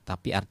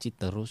 tapi Archie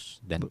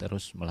terus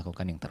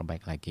melakukan yang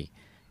terbaik lagi.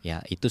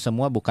 Ya, itu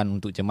semua bukan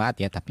untuk jemaat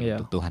ya, tapi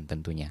untuk Tuhan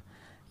tentunya.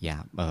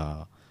 Ya,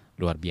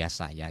 luar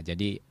biasa ya.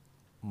 Jadi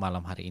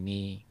malam hari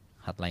ini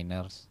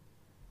Hardliners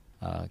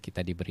kita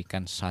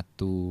diberikan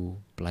satu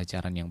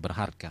pelajaran yang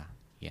berharga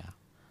ya.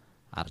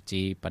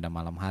 Archie pada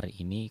malam hari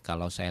ini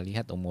kalau saya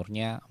lihat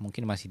umurnya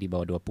mungkin masih di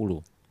bawah 20.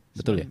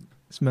 Betul ya?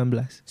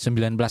 19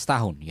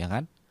 tahun ya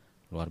kan?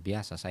 Luar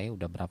biasa, saya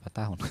udah berapa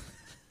tahun?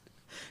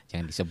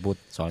 Jangan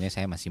disebut, soalnya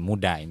saya masih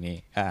muda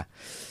ini.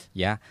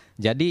 Ya.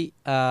 Jadi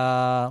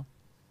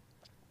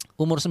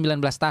umur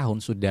 19 tahun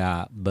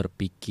sudah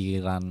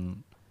berpikiran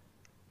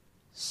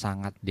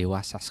sangat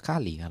dewasa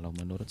sekali kalau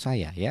menurut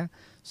saya ya.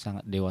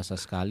 sangat dewasa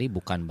sekali,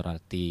 bukan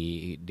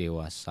berarti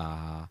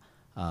dewasa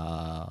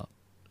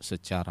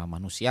secara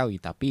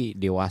manusiawi, tapi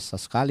dewasa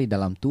sekali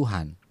dalam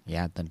Tuhan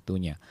ya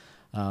tentunya.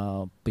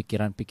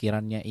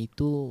 Pikiran-pikirannya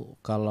itu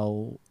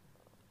kalau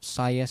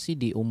saya sih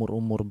di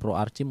umur-umur Bro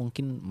Archie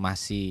mungkin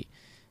masih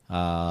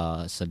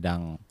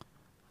sedang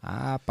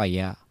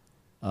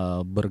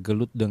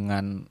bergelut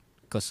dengan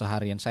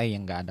keseharian saya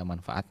yang gak ada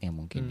manfaatnya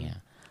mungkin ya.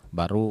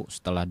 Baru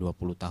setelah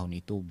 20 tahun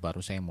itu baru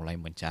saya mulai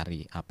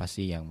mencari apa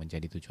sih yang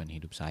menjadi tujuan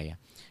hidup saya.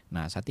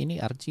 Nah saat ini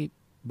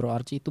Bro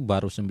Archie itu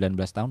baru 19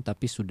 tahun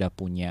tapi sudah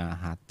punya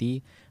hati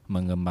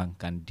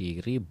mengembangkan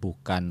diri,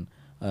 bukan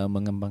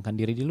mengembangkan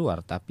diri di luar,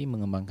 tapi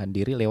mengembangkan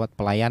diri lewat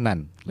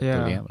pelayanan,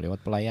 betul ya,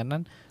 lewat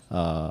pelayanan,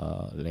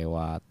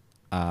 lewat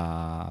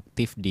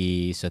aktif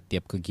di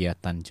setiap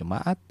kegiatan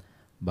jemaat,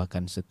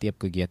 bahkan setiap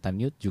kegiatan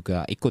youth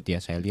juga ikut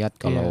ya. Saya lihat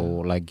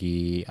kalau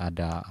lagi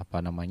ada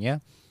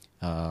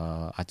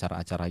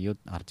acara-acara youth,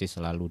 Archie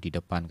selalu di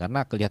depan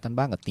karena kelihatan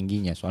banget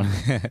tingginya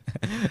soalnya.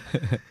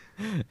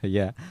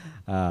 Ya,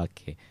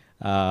 oke.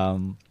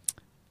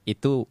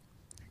 Itu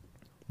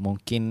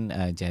mungkin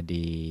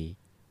jadi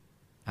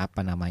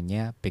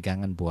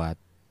pegangan buat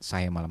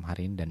saya malam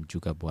hari ini dan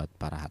juga buat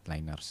para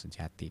hardliners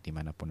sejati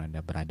dimanapun Anda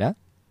berada,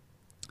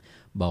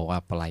 bahwa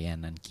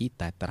pelayanan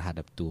kita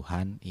terhadap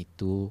Tuhan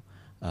itu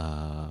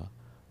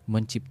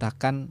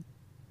menciptakan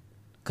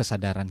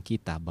kesadaran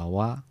kita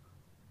bahwa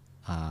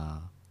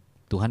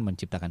Tuhan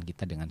menciptakan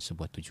kita dengan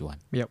sebuah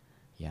tujuan.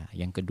 Ya,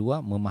 yang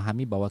kedua,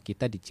 memahami bahwa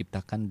kita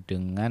diciptakan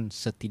dengan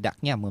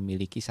setidaknya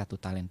memiliki satu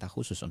talenta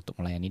khusus untuk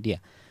melayani Dia.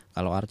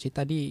 Kalau Archie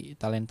tadi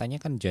talentanya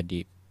kan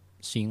jadi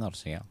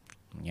singers ya,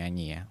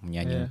 menyanyi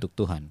untuk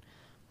Tuhan,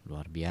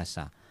 luar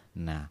biasa.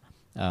 Nah,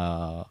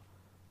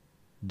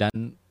 dan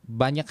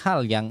banyak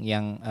hal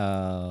yang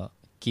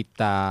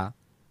kita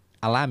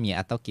alami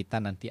atau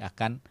kita nanti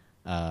akan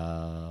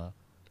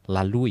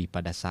lalui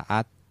pada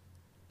saat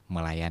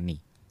melayani,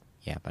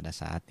 ya, pada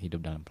saat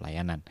hidup dalam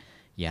pelayanan,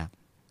 ya,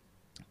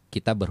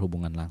 kita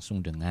berhubungan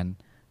langsung dengan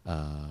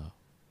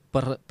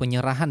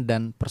penyerahan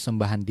dan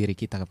persembahan diri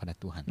kita kepada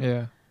Tuhan.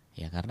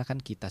 Ya, karena kan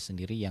kita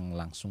sendiri yang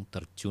langsung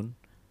terjun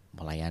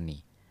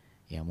melayani.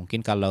 Ya,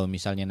 mungkin kalau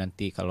misalnya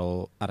nanti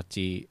kalau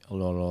Archie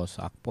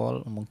lolos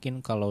Akpol,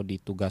 mungkin kalau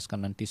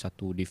ditugaskan nanti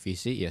satu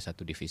divisi, ya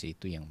satu divisi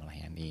itu yang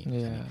melayani.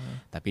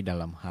 Tapi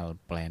dalam hal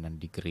pelayanan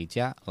di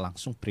gereja,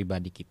 langsung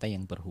pribadi kita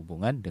yang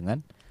berhubungan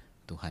dengan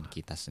Tuhan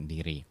kita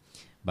sendiri.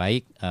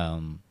 Baik,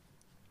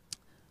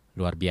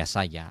 luar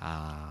biasa ya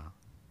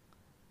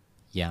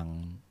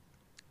yang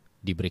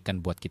diberikan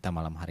buat kita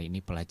malam hari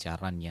ini,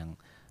 pelajaran yang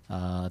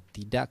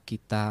tidak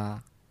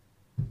kita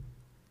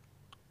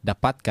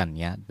dapatkan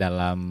ya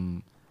dalam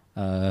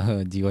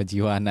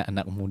jiwa-jiwa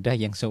anak-anak muda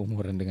yang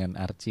seumuran dengan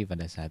Archie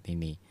pada saat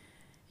ini.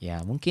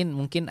 Ya,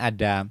 mungkin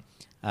ada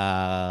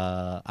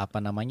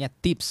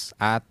tips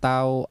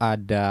atau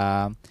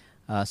ada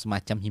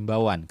semacam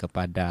himbauan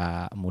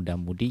kepada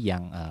muda-mudi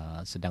yang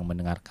sedang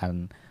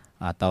mendengarkan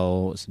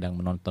atau sedang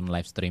menonton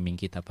live streaming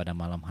kita pada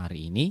malam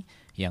hari ini,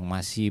 yang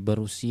masih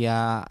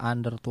berusia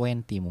under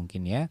 20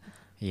 mungkin ya.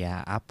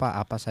 Ya,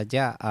 apa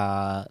saja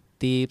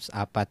tips,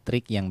 apa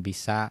trik yang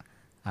bisa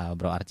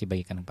Bro Archie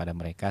bagikan kepada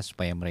mereka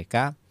supaya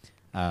mereka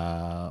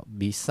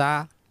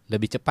bisa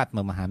lebih cepat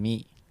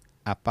memahami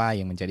apa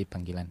yang menjadi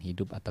panggilan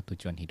hidup atau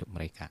tujuan hidup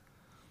mereka.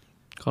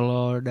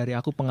 Kalau dari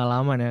aku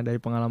pengalaman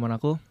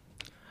aku,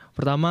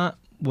 pertama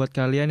buat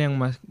kalian yang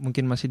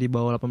mungkin masih di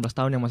bawah 18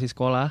 tahun yang masih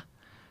sekolah,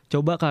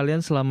 coba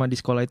kalian selama di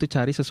sekolah itu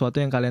cari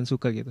sesuatu yang kalian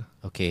suka gitu.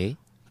 Oke.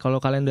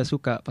 Kalau kalian udah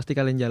suka, pasti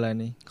kalian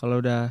jalani.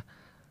 Kalau udah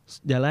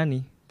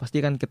jalani,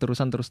 pasti kan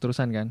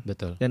terus-terusan kan.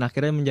 Betul. Dan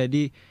akhirnya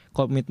menjadi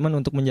komitmen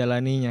untuk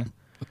menjalaninya.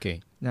 Oke.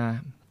 Nah,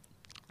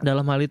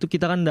 dalam hal itu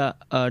kita kan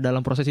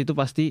dalam proses itu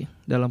pasti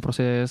dalam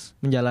proses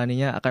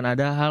menjalaninya akan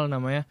ada hal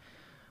namanya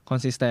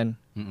konsisten.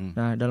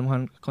 Nah, dalam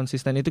hal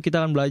konsisten itu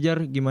kita akan belajar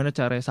gimana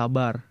cara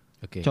sabar.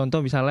 Contoh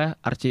misalnya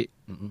Archie.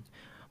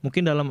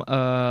 Mungkin dalam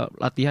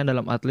latihan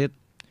dalam atlet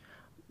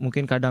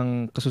mungkin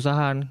kadang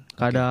kesusahan,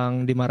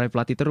 kadang dimarahi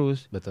pelatih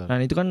terus. Betul. Nah,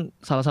 itu kan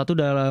salah satu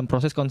dalam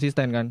proses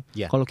konsisten kan.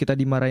 Kalau kita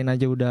dimarahin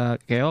aja udah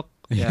keok,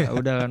 ya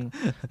udah kan.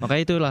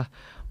 Makanya itulah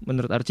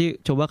menurut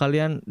Archie, coba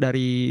kalian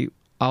dari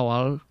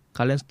awal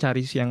kalian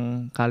cari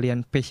yang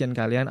kalian passion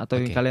kalian atau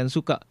yang kalian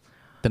suka.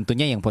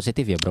 Tentunya yang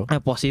positif ya, Bro.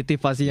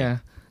 Positif pastinya.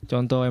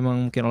 Contoh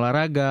emang mungkin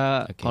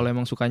olahraga, kalau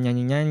emang suka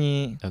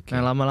nyanyi-nyanyi. Nah,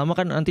 lama-lama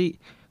kan nanti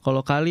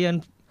kalau kalian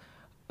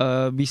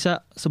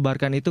bisa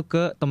sebarkan itu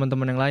ke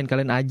teman-teman yang lain,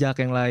 kalian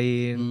ajak yang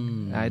lain.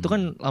 Nah, itu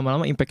kan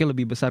lama-lama impactnya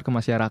lebih besar ke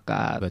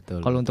masyarakat.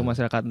 Kalau untuk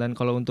masyarakat, dan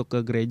kalau untuk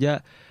ke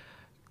gereja,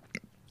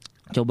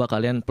 coba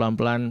kalian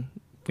pelan-pelan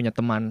punya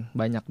teman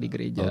banyak di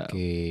gereja.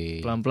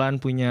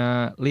 Pelan-pelan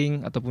punya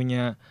link atau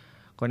punya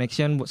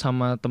connection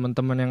sama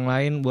teman-teman yang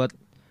lain buat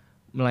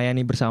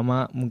melayani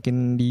bersama,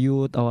 mungkin di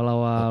youth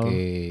awal-awal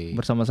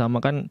bersama-sama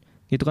kan.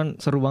 Itu kan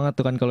seru banget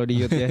tuh kan kalau di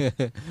youth ya.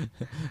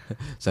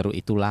 Seru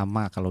itu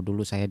lama. Kalau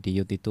dulu saya di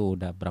youth itu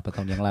udah berapa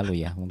tahun yang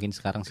lalu ya. Mungkin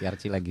sekarang si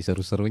Archie lagi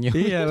seru-serunya.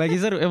 Iya, lagi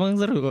seru. Emang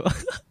seru kok.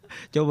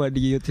 Coba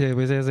di youth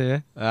CWCC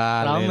ya.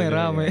 Rame.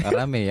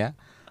 Rame ya.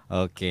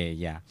 Oke,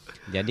 ya.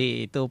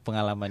 Jadi itu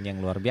pengalaman yang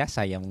luar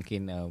biasa yang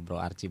mungkin Bro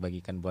Archie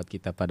bagikan buat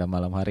kita pada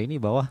malam hari ini,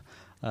 bahwa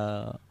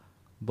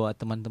buat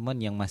teman-teman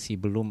yang masih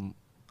belum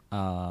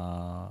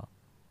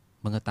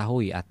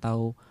mengetahui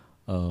atau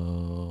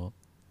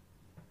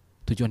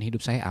tujuan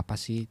hidup saya apa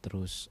sih,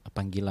 terus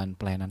panggilan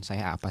pelayanan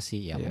saya apa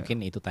sih, ya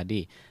mungkin itu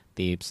tadi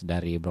tips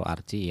dari Bro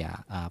Archie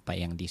ya, apa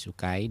yang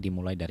disukai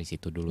dimulai dari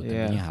situ dulu,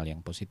 tentunya hal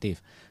yang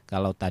positif.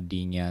 Kalau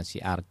tadinya si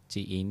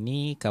Archie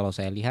ini kalau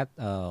saya lihat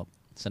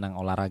senang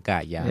olahraga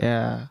ya,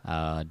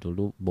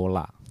 dulu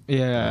bola,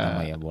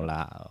 terutama ya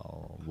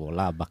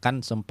bola,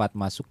 bahkan sempat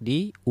masuk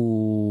di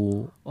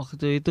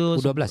waktu itu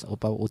U12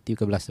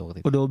 U13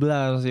 waktu itu.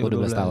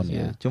 U12 tahun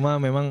ya.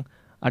 Cuma memang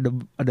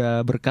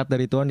ada berkat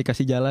dari Tuhan,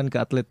 dikasih jalan ke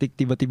Atletik,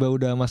 tiba-tiba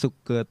udah masuk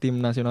ke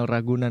tim nasional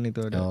Ragunan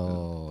itu.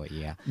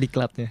 Iya.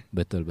 Diklatnya.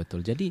 Betul.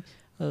 Jadi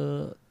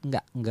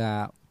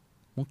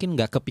mungkin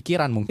nggak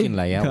kepikiran mungkin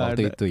lah ya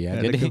waktu itu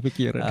ya. Jadi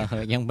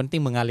yang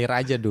penting mengalir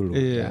aja dulu.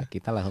 Ya,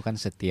 kita lakukan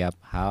setiap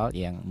hal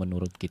yang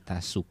menurut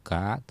kita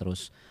suka,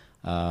 terus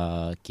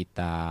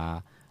kita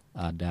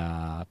ada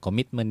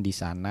komitmen di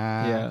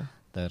sana,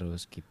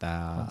 terus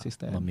kita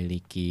konsisten,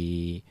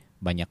 memiliki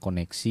banyak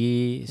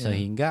koneksi,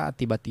 sehingga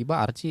tiba-tiba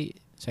Archie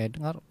saya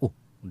dengar,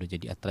 udah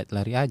jadi atlet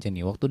lari aja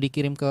nih. Waktu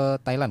dikirim ke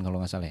Thailand kalau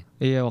nggak salah ya.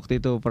 Iya,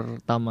 waktu itu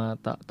pertama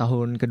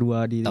tahun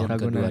kedua di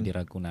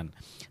Ragunan.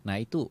 Nah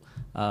itu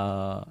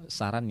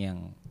saran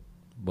yang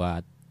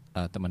buat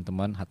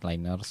teman-teman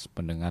hardliners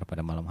pendengar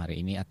pada malam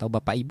hari ini, atau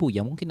bapak ibu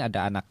yang mungkin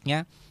ada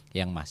anaknya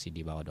yang masih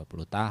di bawah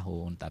 20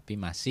 tahun tapi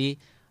masih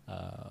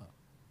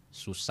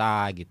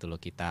susah gitu loh.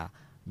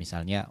 Kita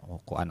misalnya,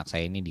 kok anak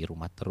saya ini di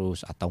rumah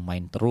terus atau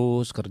main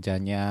terus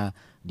kerjanya,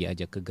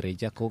 diajak ke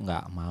gereja kok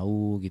nggak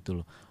mau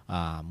gitu loh.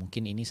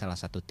 Mungkin ini salah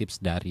satu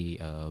tips dari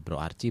Bro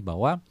Archie,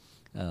 bahwa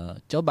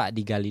coba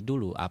digali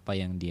dulu apa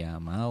yang dia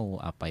mau,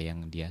 apa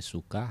yang dia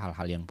suka,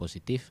 hal-hal yang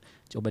positif,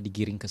 coba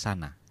digiring ke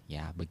sana.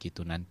 Ya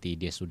begitu nanti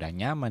dia sudah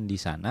nyaman di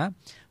sana,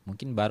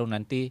 mungkin baru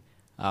nanti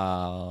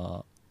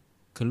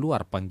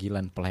keluar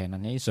panggilan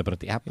pelayanannya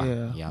seperti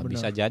apa. Ya benar.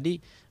 Bisa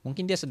jadi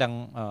mungkin dia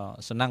sedang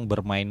senang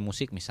bermain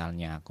musik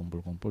misalnya,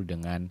 kumpul-kumpul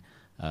dengan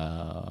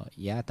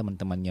ya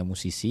teman-temannya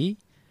musisi,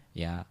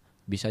 ya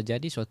bisa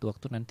jadi suatu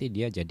waktu nanti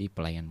dia jadi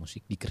pelayan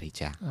musik di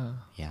gereja.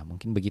 Ya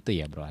mungkin begitu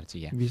ya Bro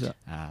Archie ya. Bisa.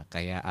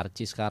 Kayak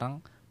Archie sekarang,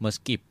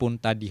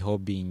 meskipun tadi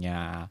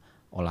hobinya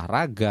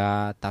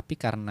olahraga, tapi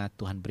karena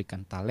Tuhan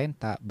berikan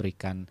talenta,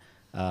 berikan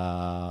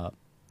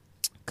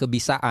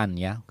kebiasaan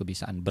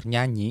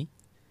bernyanyi.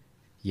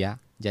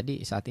 Ya,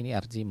 jadi saat ini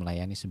Archie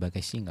melayani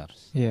sebagai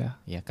singers. Ya,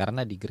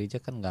 karena di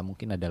gereja kan nggak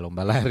mungkin ada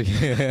lomba lari.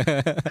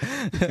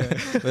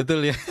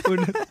 Betul ya.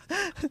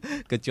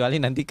 Kecuali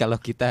nanti kalau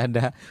kita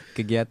ada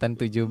kegiatan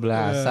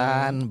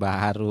 17-an,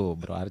 baru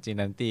Bro Archie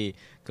nanti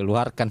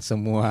keluarkan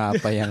semua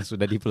apa yang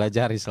sudah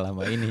dipelajari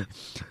selama ini.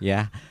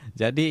 Ya,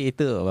 jadi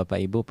itu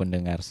Bapak Ibu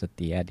pendengar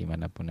setia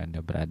dimanapun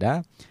Anda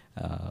berada,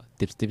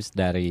 tips-tips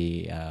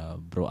dari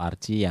Bro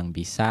Archie yang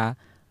bisa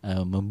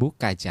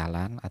membuka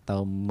jalan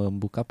atau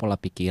membuka pola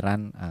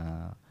pikiran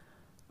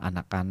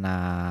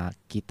anak-anak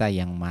kita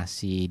yang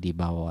masih di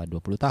bawah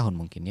 20 tahun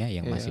mungkin ya,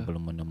 yang masih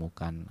belum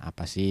menemukan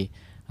apa sih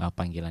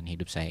panggilan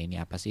hidup saya ini,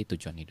 apa sih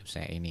tujuan hidup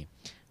saya ini.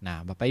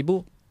 Nah Bapak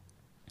Ibu,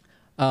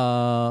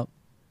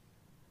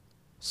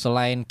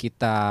 selain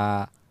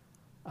kita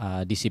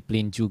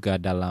disiplin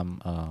juga dalam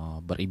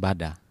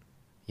beribadah,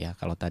 ya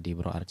kalau tadi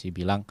Bro Archie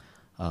bilang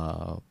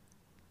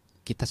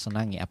kita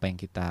senangi apa yang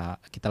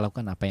kita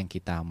lakukan, apa yang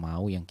kita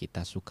mau, yang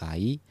kita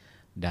sukai,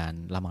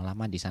 dan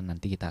lama-lama di sana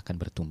nanti kita akan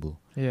bertumbuh.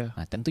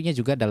 Nah tentunya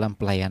juga dalam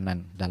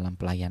pelayanan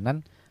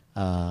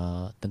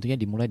tentunya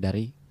dimulai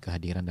dari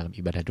kehadiran dalam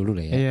ibadah dulu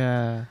lah ya.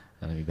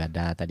 Dalam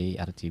ibadah tadi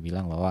Archie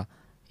bilang bahwa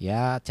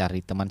ya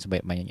cari teman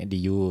sebanyak-banyaknya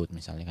di youth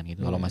misalnya kan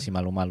gitu. Kalau masih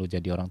malu-malu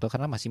jadi orang tua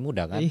karena masih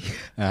muda kan.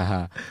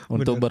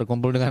 Untuk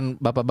berkumpul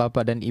dengan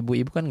bapak-bapak dan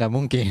ibu-ibu kan nggak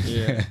mungkin.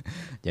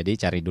 Jadi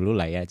cari dulu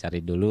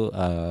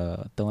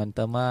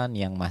teman-teman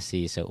yang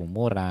masih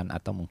seumuran,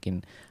 atau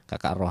mungkin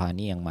kakak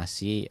rohani yang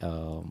masih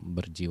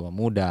berjiwa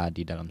muda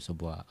di dalam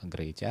sebuah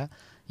gereja.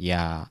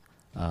 Ya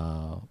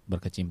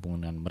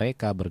berkecimpung dengan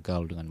mereka,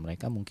 bergaul dengan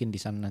mereka, mungkin di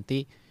sana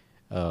nanti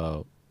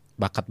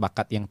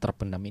bakat-bakat yang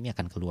terpendam ini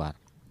akan keluar.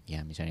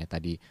 Ya misalnya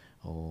tadi,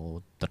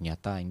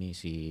 ternyata ini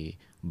si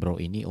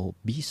bro ini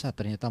bisa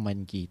ternyata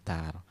main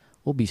gitar,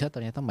 bisa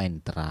ternyata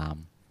main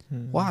drum,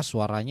 wah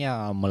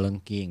suaranya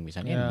melengking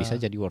misalnya, bisa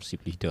jadi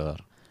worship leader,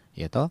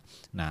 ya toh.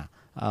 Nah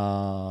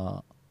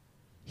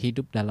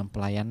hidup dalam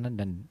pelayanan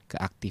dan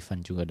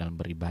keaktifan juga dalam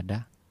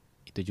beribadah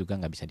itu juga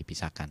nggak bisa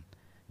dipisahkan.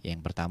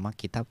 Yang pertama,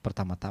 kita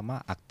pertama-tama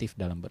aktif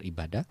dalam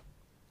beribadah.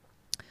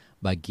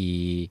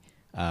 Bagi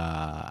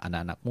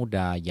anak-anak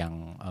muda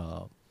yang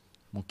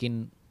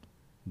mungkin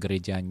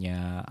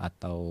gerejanya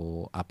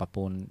atau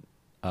apapun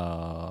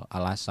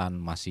alasan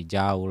masih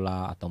jauh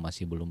lah atau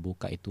masih belum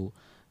buka, itu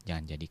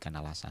jangan jadikan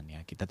alasan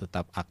ya. Kita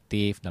tetap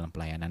aktif dalam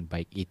pelayanan,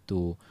 baik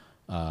itu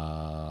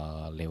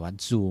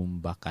lewat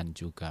Zoom, bahkan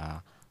juga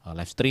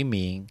live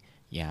streaming.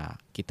 Ya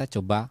kita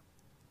coba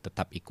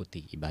tetap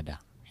ikuti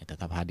ibadah ya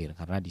tetap hadir,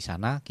 karena di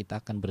sana kita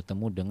akan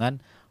bertemu dengan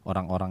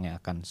orang-orang yang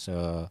akan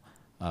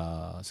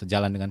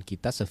sejalan dengan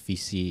kita,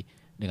 sevisi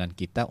dengan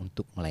kita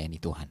untuk melayani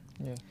Tuhan.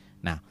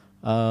 Nah,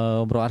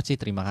 Bro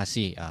Archie, terima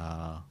kasih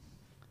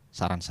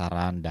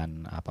saran-saran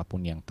dan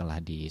apapun yang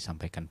telah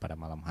disampaikan pada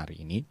malam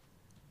hari ini.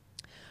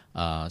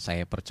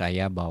 Saya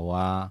percaya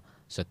bahwa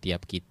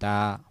setiap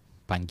kita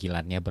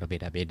panggilannya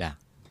berbeda-beda,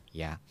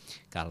 ya.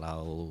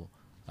 Kalau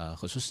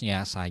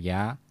khususnya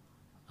saya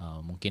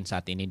mungkin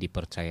saat ini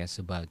dipercaya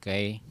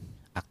sebagai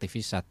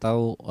aktivis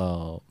atau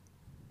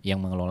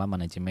yang mengelola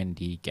manajemen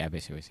di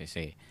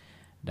CWCC,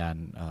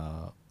 dan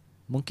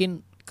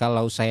mungkin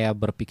kalau saya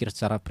berpikir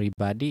secara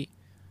pribadi,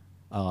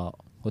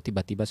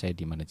 tiba-tiba saya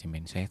di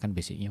manajemen, saya kan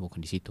basicnya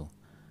bukan di situ,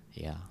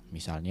 ya.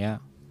 Misalnya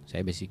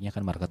saya basicnya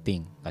kan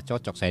marketing, gak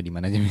cocok saya di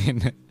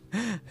manajemen.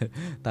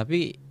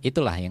 Tapi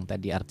itulah yang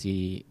tadi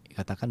Archie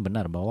katakan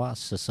benar, bahwa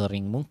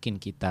sesering mungkin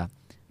kita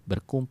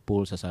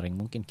berkumpul, sesering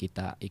mungkin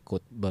kita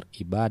ikut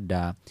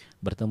beribadah,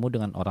 bertemu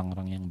dengan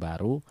orang-orang yang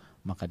baru,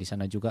 maka di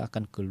sana juga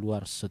akan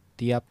keluar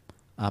setiap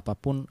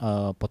apapun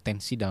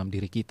potensi dalam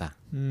diri kita.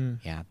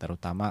 Ya,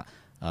 terutama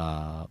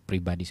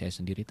pribadi saya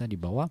sendiri tadi,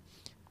 bahwa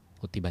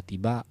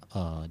tiba-tiba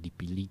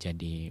dipilih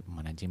jadi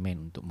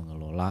manajemen untuk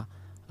mengelola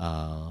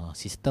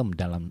sistem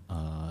dalam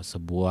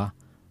sebuah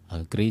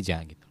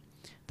gereja gitu.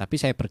 Tapi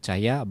saya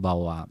percaya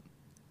bahwa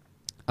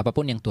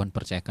apapun yang Tuhan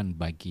percayakan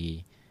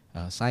bagi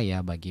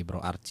saya, bagi Bro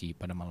Archie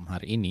pada malam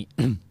hari ini,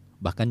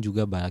 bahkan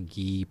juga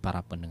bagi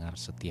para pendengar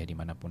setia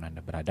dimanapun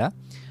Anda berada,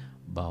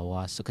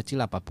 bahwa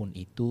sekecil apapun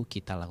itu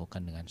kita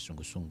lakukan dengan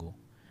sungguh-sungguh,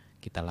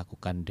 kita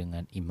lakukan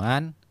dengan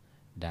iman,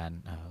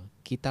 dan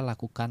kita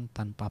lakukan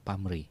tanpa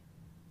pamrih.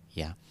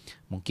 Ya,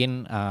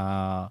 mungkin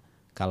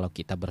kalau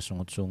kita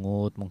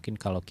bersungut-sungut, mungkin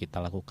kalau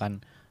kita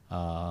lakukan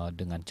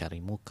dengan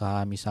cari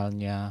muka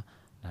misalnya,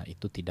 nah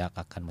itu tidak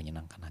akan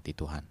menyenangkan hati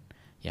Tuhan.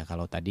 Ya,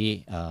 kalau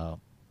tadi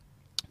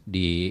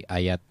di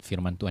ayat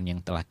firman Tuhan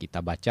yang telah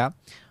kita baca,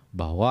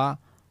 bahwa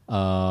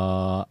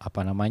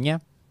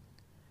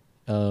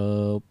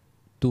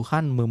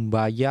Tuhan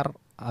membayar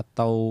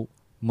atau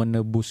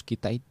menebus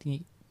kita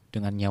ini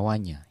dengan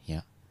nyawanya,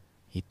 ya.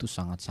 Itu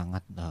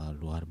sangat-sangat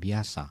luar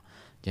biasa.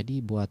 Jadi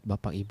buat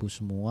Bapak Ibu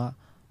semua,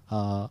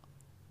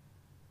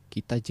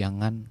 kita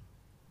jangan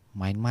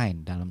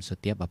main-main dalam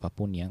setiap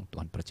apapun yang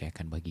Tuhan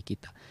percayakan bagi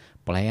kita.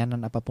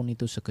 Pelayanan apapun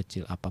itu,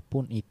 sekecil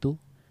apapun itu,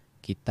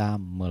 kita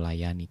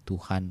melayani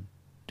Tuhan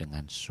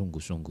dengan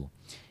sungguh-sungguh.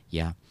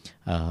 Ya,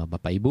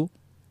 Bapak Ibu,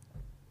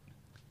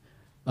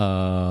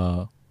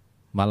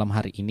 malam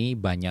hari ini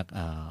banyak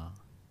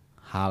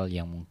hal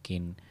yang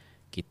mungkin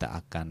kita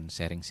akan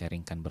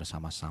sharing-sharingkan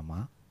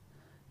bersama-sama.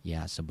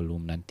 Ya,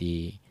 sebelum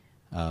nanti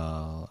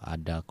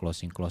ada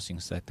closing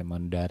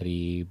statement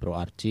dari Bro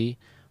Archie,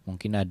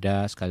 mungkin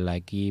ada sekali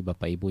lagi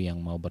Bapak Ibu yang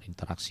mau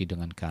berinteraksi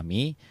dengan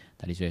kami.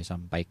 Tadi saya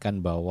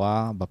sampaikan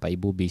bahwa Bapak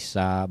Ibu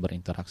bisa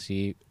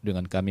berinteraksi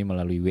dengan kami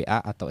melalui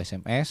WA atau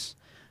SMS.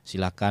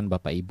 Silakan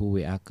Bapak Ibu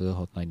WA ke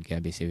hotline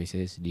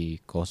GABCWC di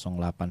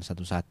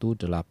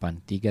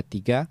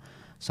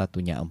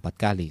 0811-833-1-4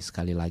 kali.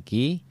 Sekali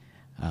lagi,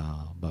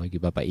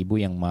 bagi Bapak Ibu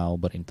yang mau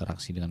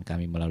berinteraksi dengan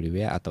kami melalui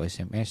WA atau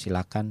SMS,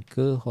 silakan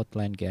ke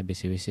hotline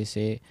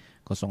GABCWCC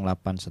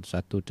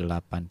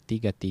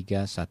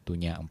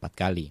 0811-833-1-4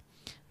 kali.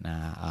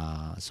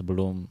 Nah,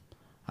 sebelum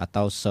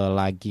atau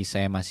selagi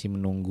saya masih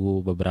menunggu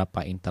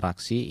beberapa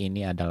interaksi,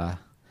 ini adalah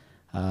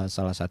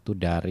salah satu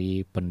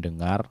dari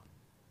pendengar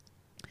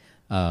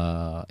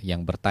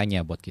yang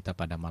bertanya buat kita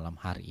pada malam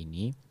hari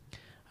ini.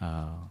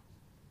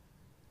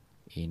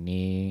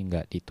 Ini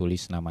nggak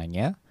ditulis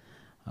namanya.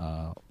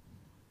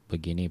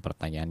 Begini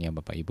pertanyaannya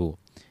Bapak Ibu.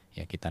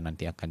 Ya, kita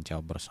nanti akan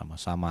jawab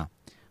bersama-sama,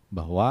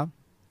 bahwa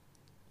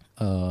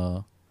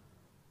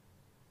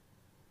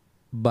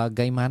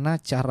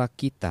bagaimana cara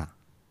kita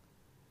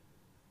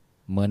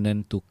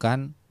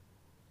menentukan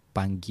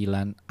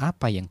panggilan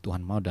apa yang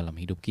Tuhan mau dalam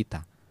hidup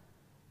kita.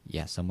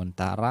 Ya,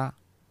 sementara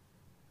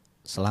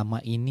selama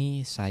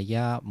ini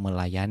saya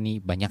melayani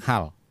banyak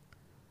hal.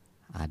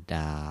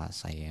 Ada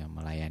saya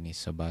melayani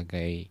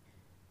sebagai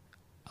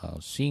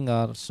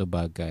singer,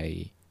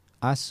 sebagai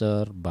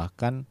usher,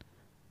 bahkan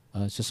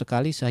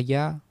sesekali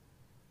saya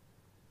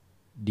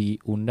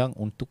diundang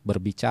untuk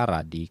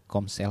berbicara di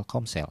komsel.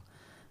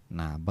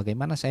 Nah,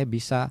 bagaimana saya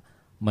bisa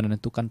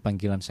menentukan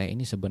panggilan saya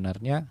ini?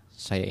 Sebenarnya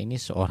saya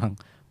ini seorang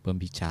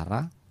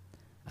pembicara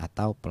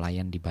atau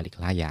pelayan di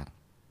balik layar?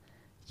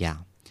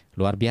 Ya,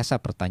 luar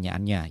biasa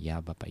pertanyaannya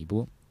ya Bapak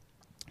Ibu.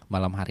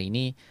 Malam hari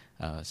ini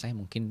saya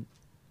mungkin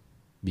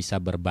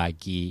bisa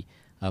berbagi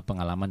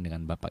pengalaman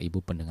dengan Bapak Ibu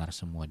pendengar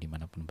semua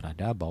dimanapun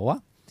berada,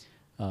 bahwa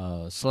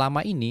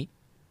selama ini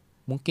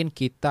mungkin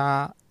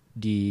kita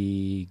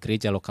di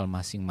gereja lokal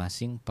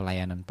masing-masing,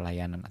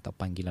 pelayanan-pelayanan atau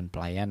panggilan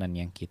pelayanan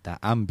yang kita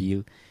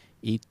ambil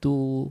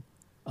itu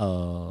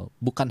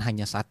bukan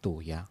hanya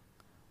satu ya.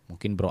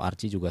 Mungkin Bro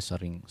Archie juga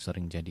sering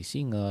jadi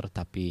singer,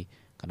 tapi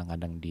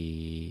kadang-kadang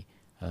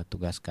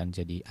ditugaskan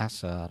jadi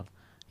usher.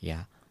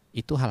 Ya,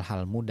 itu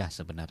hal-hal mudah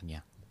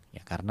sebenarnya.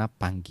 Ya, karena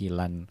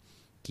panggilan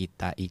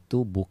kita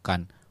itu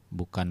bukan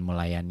bukan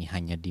melayani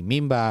hanya di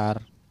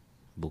mimbar,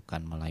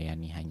 bukan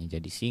melayani hanya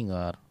jadi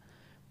singer,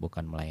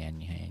 bukan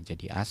melayani hanya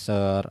jadi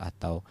aser,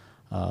 atau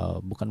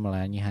bukan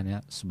melayani hanya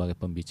sebagai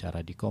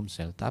pembicara di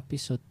komsel, tapi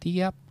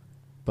setiap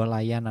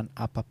pelayanan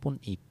apapun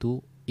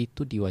itu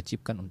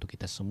diwajibkan untuk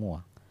kita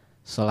semua.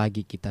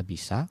 Selagi kita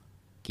bisa,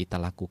 kita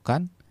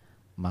lakukan,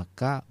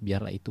 maka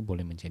biarlah itu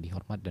boleh menjadi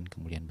hormat dan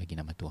kemuliaan bagi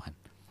nama Tuhan.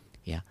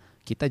 Ya,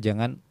 kita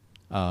jangan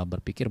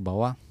berpikir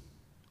bahwa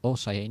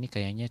saya ini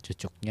kayaknya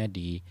cocoknya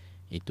di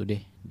itu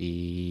deh, di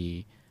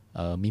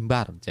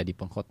mimbar jadi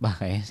pengkhotbah,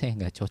 kayaknya saya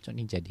nggak cocok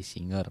nih jadi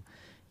singer.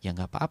 Ya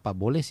nggak apa-apa,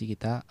 boleh sih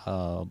kita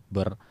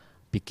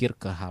berpikir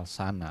ke hal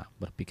sana,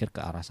 berpikir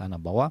ke arah sana,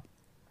 bahwa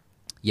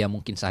ya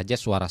mungkin saja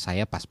suara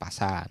saya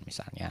pas-pasan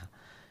misalnya.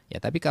 Ya,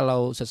 tapi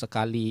kalau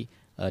sesekali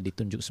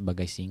ditunjuk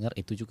sebagai singer,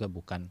 itu juga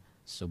bukan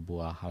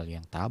sebuah hal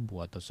yang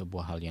tabu atau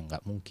sebuah hal yang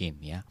nggak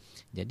mungkin ya.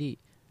 Jadi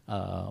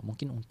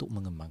mungkin untuk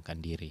mengembangkan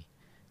diri.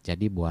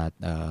 Jadi buat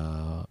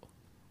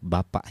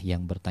Bapak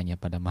yang bertanya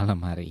pada malam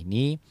hari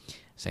ini,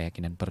 saya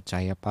yakin dan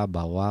percaya Pak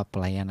bahwa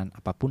pelayanan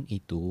apapun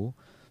itu,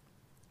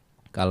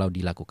 kalau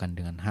dilakukan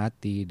dengan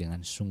hati,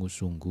 dengan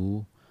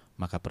sungguh-sungguh,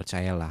 maka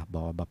percayalah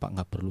bahwa Bapak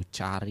nggak perlu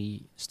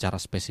cari secara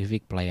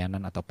spesifik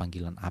pelayanan atau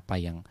panggilan apa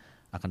yang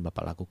akan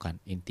Bapak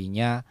lakukan.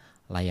 Intinya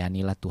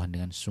layanilah Tuhan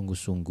dengan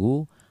sungguh-sungguh,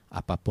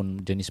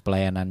 apapun jenis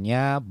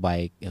pelayanannya,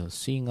 baik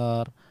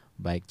singer,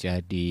 baik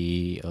jadi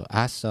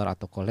aser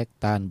atau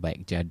kolektan,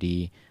 baik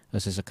jadi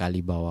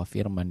sesekali bawa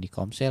firman di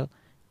komsel,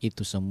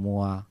 itu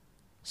semua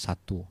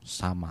satu,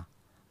 sama.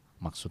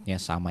 Maksudnya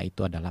sama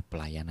itu adalah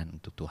pelayanan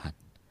untuk Tuhan.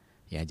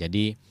 Ya,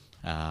 jadi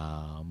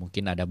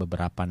mungkin ada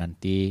beberapa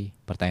nanti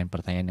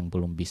pertanyaan-pertanyaan yang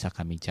belum bisa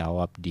kami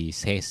jawab di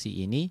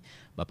sesi ini.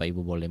 Bapak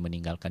Ibu boleh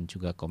meninggalkan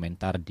juga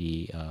komentar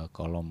di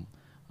kolom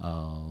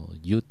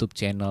YouTube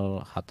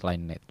channel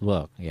Hotline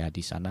Network. Ya,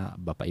 di sana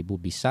Bapak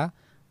Ibu bisa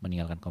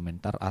meninggalkan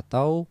komentar,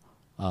 atau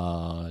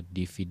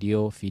di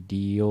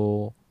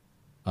video-video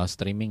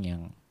streaming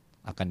yang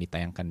akan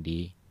ditayangkan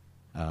di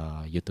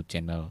YouTube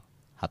channel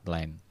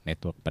Hotline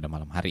Network pada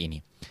malam hari ini.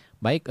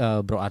 Baik,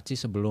 Bro Archie,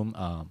 sebelum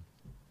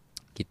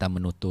kita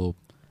menutup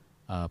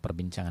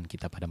perbincangan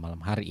kita pada malam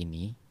hari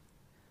ini,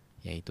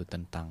 yaitu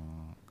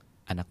tentang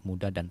anak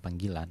muda dan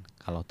panggilan.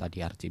 Kalau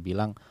tadi Archie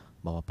bilang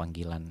bahwa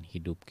panggilan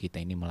hidup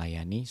kita ini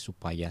melayani,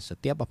 supaya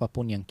setiap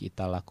apapun yang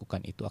kita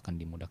lakukan itu akan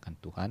dimudahkan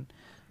Tuhan.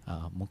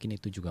 Mungkin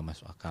itu juga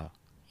masuk akal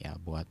ya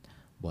buat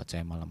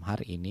saya malam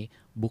hari ini.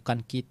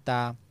 Bukan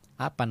kita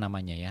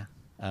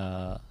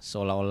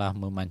seolah-olah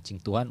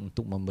memancing Tuhan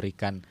untuk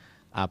memberikan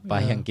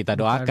apa yang kita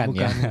doakan,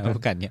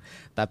 bukan ya.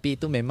 Tapi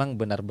itu memang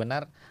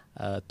benar-benar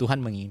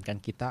Tuhan menginginkan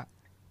kita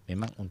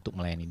memang untuk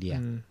melayani Dia.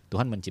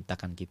 Tuhan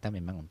menciptakan kita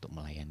memang untuk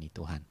melayani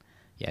Tuhan.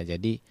 Ya,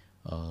 jadi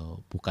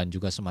bukan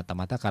juga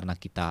semata-mata karena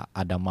kita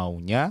ada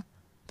maunya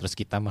terus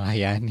kita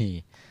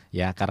melayani.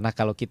 Ya, karena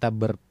kalau kita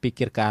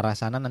berpikir ke arah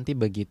sana, nanti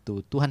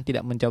begitu Tuhan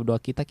tidak menjawab doa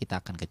kita,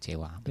 kita akan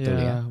kecewa.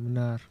 Betul ya?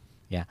 Benar.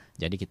 Ya,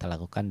 jadi kita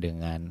lakukan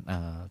dengan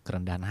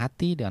kerendahan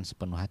hati, dengan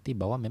sepenuh hati,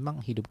 bahwa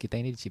memang hidup kita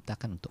ini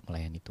diciptakan untuk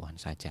melayani Tuhan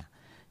saja.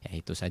 Ya,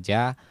 itu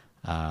saja.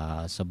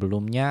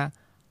 Sebelumnya,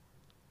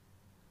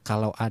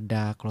 kalau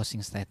ada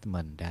closing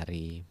statement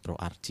dari Bro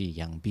Archie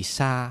yang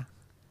bisa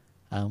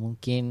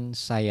mungkin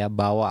saya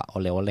bawa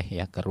oleh-oleh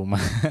ya ke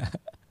rumah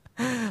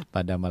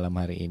pada malam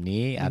hari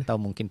ini, atau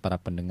mungkin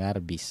para pendengar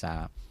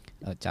bisa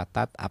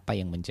catat apa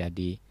yang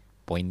menjadi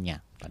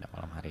poinnya pada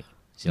malam hari ini.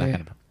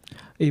 Silakan, Bro.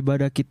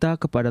 Ibadah kita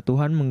kepada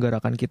Tuhan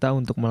menggerakkan kita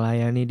untuk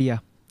melayani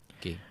Dia.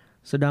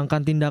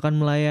 Sedangkan tindakan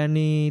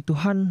melayani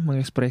Tuhan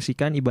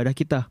mengekspresikan ibadah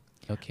kita.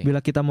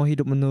 Bila kita mau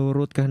hidup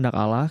menurut kehendak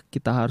Allah,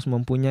 kita harus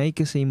mempunyai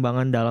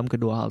keseimbangan dalam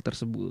kedua hal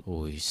tersebut.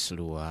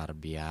 Luar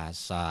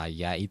biasa.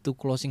 Ya, itu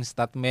closing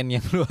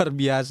statement yang luar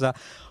biasa.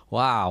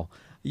 Wow.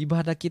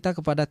 Ibadah kita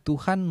kepada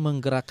Tuhan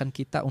menggerakkan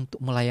kita untuk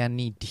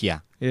melayani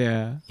Dia.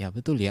 Ya,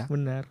 betul ya.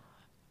 Benar.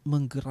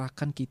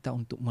 Menggerakkan kita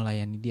untuk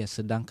melayani Dia,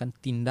 sedangkan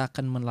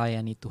tindakan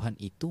melayani Tuhan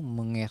itu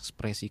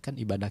mengekspresikan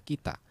ibadah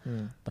kita.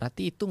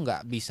 Berarti itu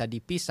nggak bisa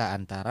dipisah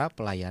antara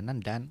pelayanan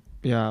dan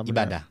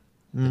ibadah.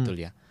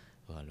 Betul ya.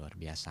 Wah, luar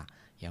biasa.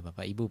 Ya,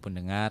 Bapak Ibu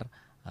pendengar,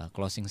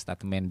 closing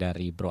statement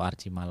dari Bro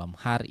Archie malam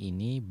hari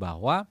ini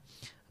bahwa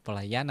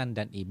pelayanan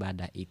dan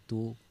ibadah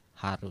itu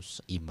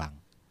harus seimbang.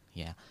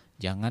 Ya,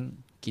 jangan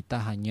kita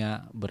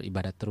hanya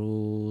beribadah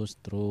terus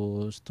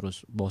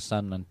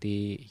bosan,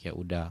 nanti ya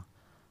udah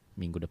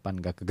minggu depan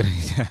gak ke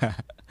gereja.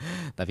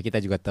 Tapi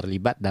kita juga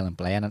terlibat dalam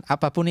pelayanan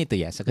apapun itu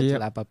ya,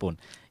 sekecil apapun.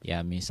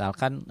 Ya,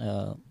 misalkan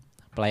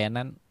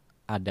pelayanan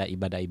ada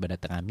ibadah-ibadah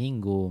tengah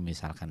minggu,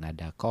 misalkan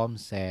ada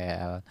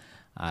komsel,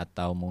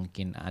 atau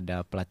mungkin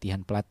ada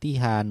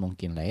pelatihan-pelatihan,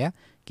 mungkin lah ya,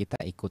 kita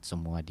ikut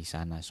semua di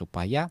sana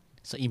supaya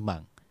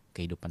seimbang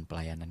kehidupan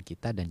pelayanan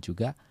kita dan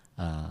juga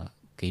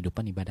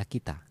kehidupan ibadah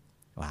kita.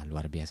 Wah,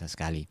 luar biasa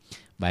sekali.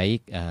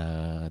 Baik,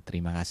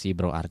 terima kasih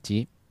Bro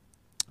Archie.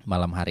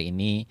 Malam hari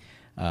ini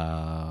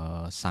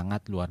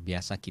sangat luar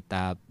biasa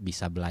kita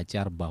bisa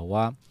belajar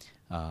bahwa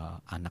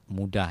anak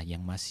muda yang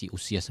masih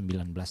usia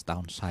 19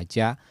 tahun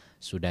saja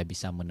sudah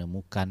bisa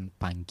menemukan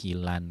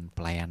panggilan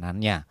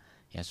pelayanannya.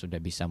 ya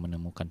sudah bisa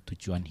menemukan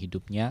tujuan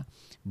hidupnya,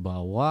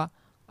 bahwa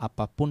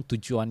apapun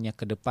tujuannya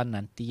ke depan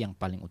nanti yang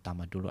paling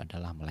utama dulu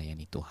adalah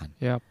melayani Tuhan.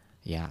 Yep.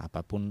 Ya,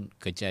 apapun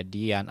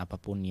kejadian,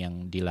 apapun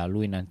yang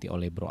dilalui nanti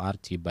oleh Bro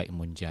Archie, baik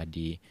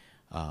menjadi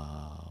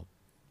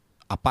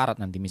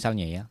aparat nanti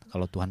misalnya ya,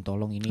 kalau Tuhan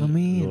tolong ini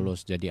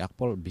lulus jadi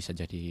akpol, bisa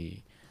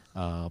jadi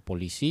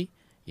polisi,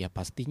 ya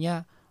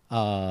pastinya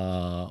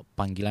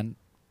panggilan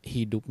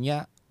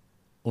hidupnya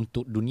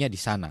untuk dunia di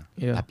sana,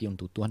 tapi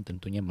untuk Tuhan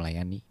tentunya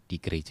melayani di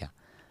gereja.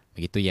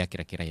 Begitu ya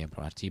kira-kira ya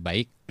Bro Archie.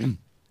 Baik,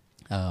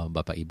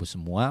 Bapak Ibu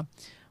semua,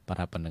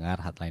 para pendengar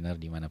Hardliner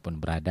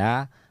dimanapun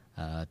berada,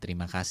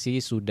 terima kasih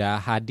sudah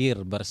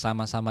hadir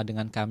bersama-sama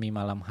dengan kami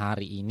malam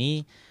hari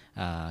ini.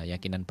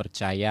 Yakin dan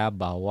percaya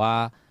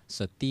bahwa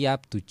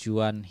setiap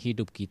tujuan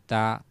hidup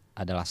kita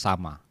adalah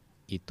sama.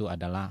 Itu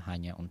adalah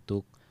hanya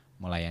untuk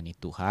melayani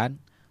Tuhan,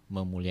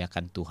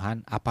 memuliakan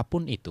Tuhan,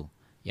 apapun itu.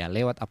 Ya,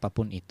 lewat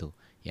apapun itu.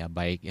 Ya,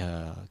 baik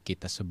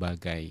kita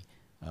sebagai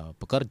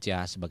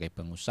pekerja, sebagai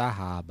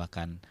pengusaha,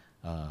 bahkan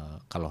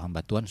kalau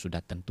hamba Tuhan sudah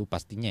tentu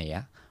pastinya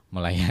ya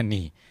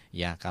melayani.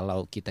 Ya,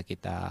 kalau kita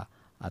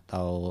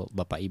atau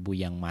Bapak Ibu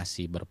yang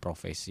masih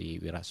berprofesi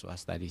wira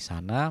swasta di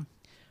sana,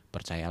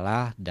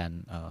 percayalah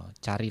dan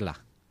carilah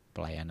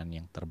pelayanan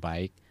yang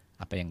terbaik,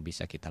 apa yang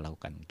bisa kita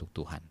lakukan untuk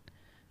Tuhan.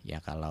 Ya,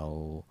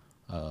 kalau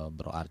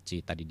Bro Archie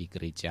tadi di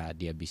gereja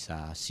dia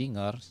bisa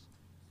singer,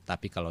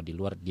 tapi kalau di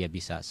luar dia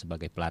bisa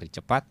sebagai pelari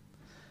cepat.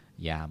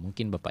 Ya,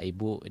 mungkin Bapak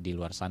Ibu di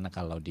luar sana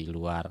kalau di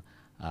luar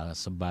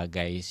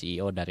sebagai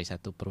CEO dari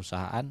satu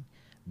perusahaan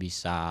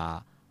bisa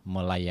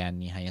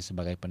melayani hanya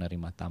sebagai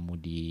penerima tamu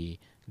di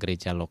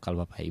gereja lokal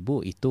Bapak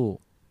Ibu, itu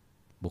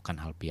bukan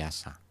hal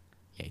biasa.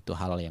 Ya, itu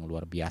hal yang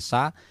luar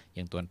biasa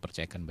yang Tuhan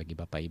percayakan bagi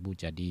Bapak Ibu.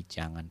 Jadi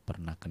jangan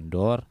pernah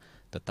kendor,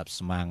 tetap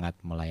semangat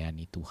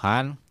melayani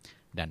Tuhan,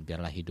 dan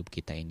biarlah hidup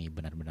kita ini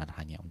benar-benar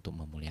hanya untuk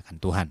memuliakan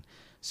Tuhan.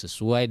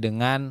 Sesuai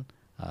dengan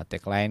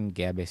tagline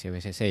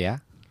CWCC ya,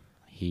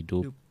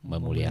 hidup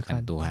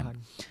memuliakan Tuhan.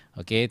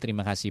 Oke,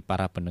 terima kasih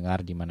para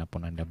pendengar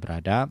dimanapun Anda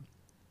berada.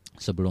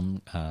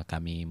 Sebelum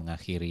kami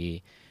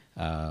mengakhiri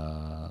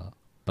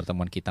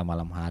pertemuan kita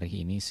malam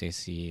hari ini,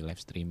 sesi live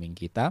streaming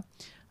kita,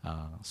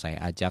 saya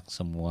ajak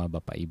semua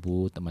Bapak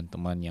Ibu,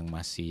 teman-teman yang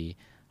masih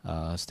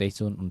stay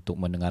tune untuk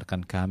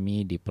mendengarkan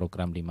kami di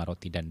program 5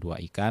 Roti dan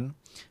 2 Ikan.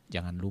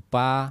 Jangan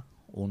lupa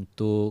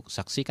untuk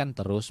saksikan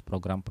terus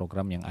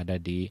program-program yang ada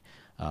di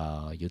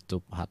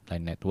YouTube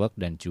Hotline Network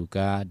dan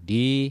juga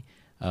di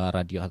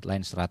Radio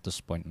Hotline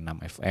 100.6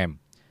 FM.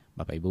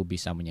 Bapak Ibu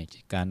bisa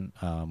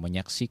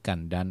menyaksikan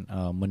dan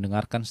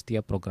mendengarkan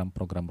setiap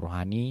program-program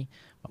rohani,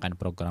 bahkan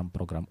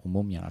program-program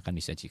umum yang akan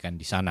disajikan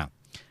di sana.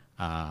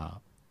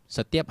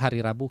 Setiap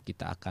hari Rabu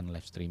kita akan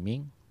live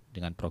streaming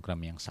dengan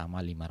program yang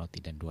sama, 5 Roti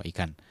dan 2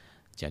 Ikan.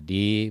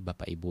 Jadi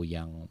Bapak Ibu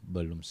yang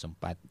belum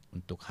sempat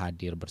untuk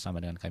hadir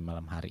bersama dengan kami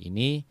malam hari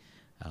ini,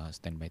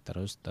 standby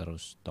terus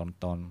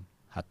tonton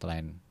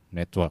Hotline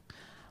Network.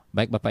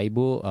 Baik Bapak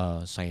Ibu,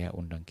 saya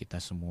undang kita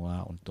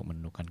semua untuk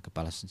menundukkan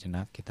kepala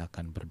sejenak. Kita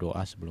akan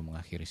berdoa sebelum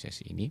mengakhiri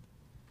sesi ini.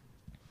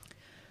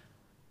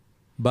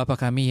 Bapa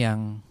kami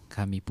yang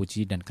kami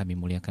puji dan kami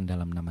muliakan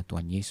dalam nama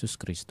Tuhan Yesus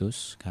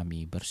Kristus,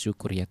 kami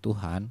bersyukur ya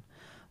Tuhan,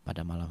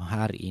 pada malam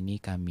hari ini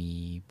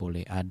kami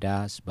boleh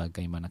ada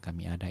sebagaimana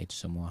kami ada, itu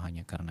semua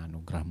hanya karena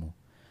anugerah-Mu.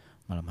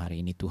 Malam hari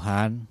ini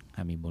Tuhan,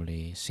 kami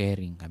boleh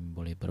sharing, kami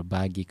boleh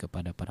berbagi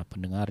kepada para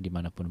pendengar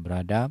dimanapun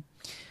berada.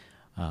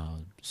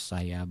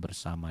 Saya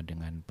bersama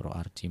dengan Bro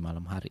Archie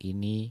malam hari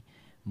ini,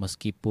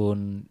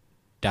 meskipun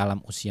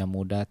dalam usia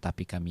muda,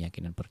 tapi kami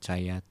yakin dan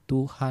percaya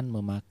Tuhan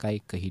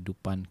memakai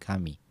kehidupan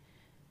kami.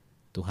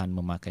 Tuhan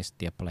memakai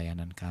setiap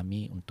pelayanan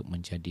kami untuk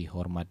menjadi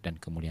hormat dan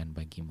kemuliaan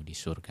bagi-Mu di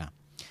surga.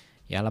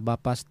 Ya Allah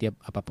Bapa, setiap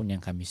apapun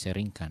yang kami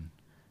sharingkan,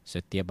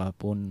 setiap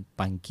apapun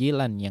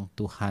panggilan yang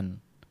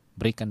Tuhan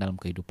berikan dalam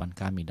kehidupan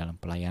kami, dalam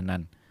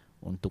pelayanan,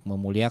 untuk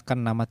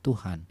memuliakan nama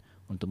Tuhan,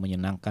 untuk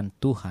menyenangkan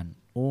Tuhan,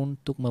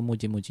 untuk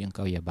memuji-muji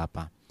Engkau ya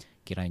Bapa.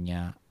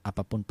 Kiranya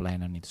apapun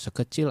pelayanan itu,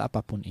 sekecil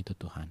apapun itu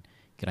Tuhan,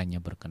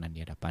 kiranya berkenan di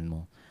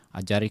hadapan-Mu.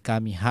 Ajari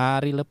kami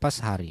hari lepas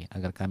hari,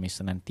 agar kami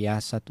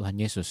senantiasa Tuhan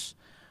Yesus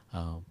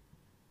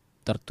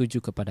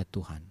tertuju kepada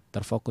Tuhan,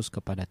 terfokus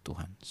kepada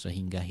Tuhan,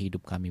 sehingga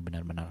hidup kami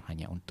benar-benar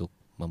hanya untuk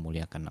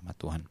memuliakan nama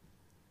Tuhan.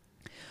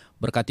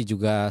 Berkati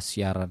juga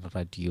siaran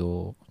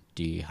radio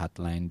di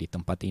hotline di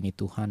tempat ini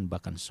Tuhan,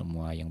 bahkan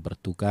semua yang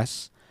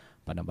bertugas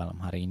pada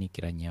malam hari ini,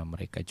 kiranya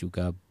mereka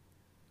juga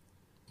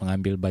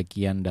mengambil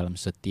bagian dalam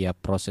setiap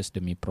proses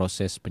demi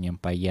proses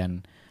penyampaian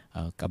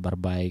kabar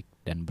baik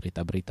dan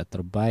berita-berita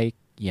terbaik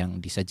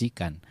yang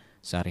disajikan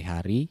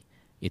sehari-hari,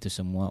 itu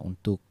semua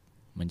untuk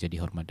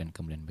menjadi hormat dan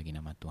kemuliaan bagi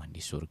nama Tuhan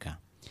di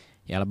surga.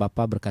 Ya Allah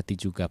Bapa, berkati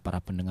juga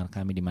para pendengar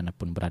kami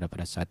dimanapun berada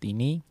pada saat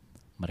ini,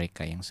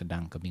 mereka yang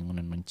sedang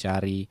kebingungan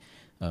mencari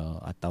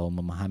atau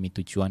memahami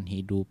tujuan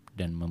hidup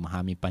dan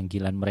memahami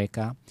panggilan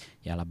mereka.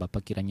 Ya Allah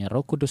Bapa, kiranya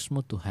Roh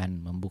Kudus-Mu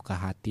Tuhan membuka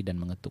hati dan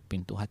mengetuk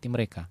pintu hati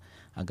mereka,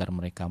 agar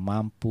mereka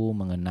mampu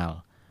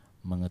mengenal,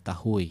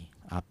 mengetahui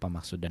apa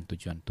maksud dan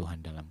tujuan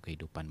Tuhan dalam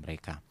kehidupan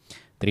mereka.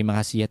 Terima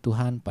kasih ya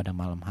Tuhan, pada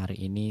malam hari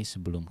ini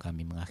sebelum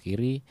kami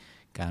mengakhiri,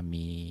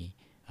 kami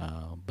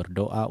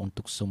berdoa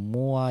untuk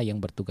semua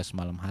yang bertugas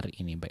malam hari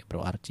ini, baik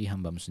Bro Archie,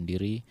 hamba-Mu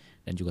sendiri,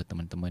 dan juga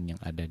teman-teman yang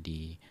ada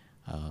di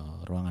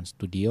ruangan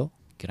studio.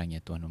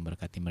 Kiranya Tuhan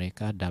memberkati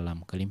mereka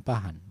dalam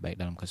kelimpahan, baik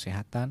dalam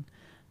kesehatan,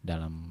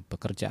 dalam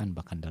pekerjaan,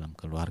 bahkan dalam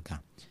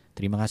keluarga.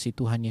 Terima kasih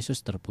Tuhan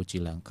Yesus,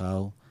 terpujilah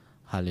Engkau.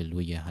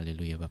 Haleluya,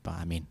 haleluya Bapa,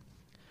 amin.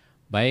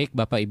 Baik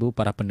Bapak Ibu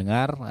para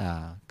pendengar,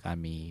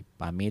 kami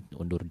pamit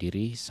undur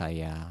diri.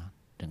 Saya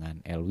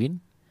dengan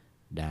Elvin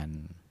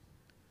dan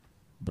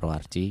Bro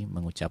Archie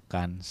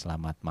mengucapkan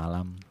selamat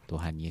malam,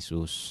 Tuhan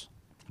Yesus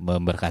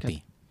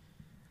memberkati.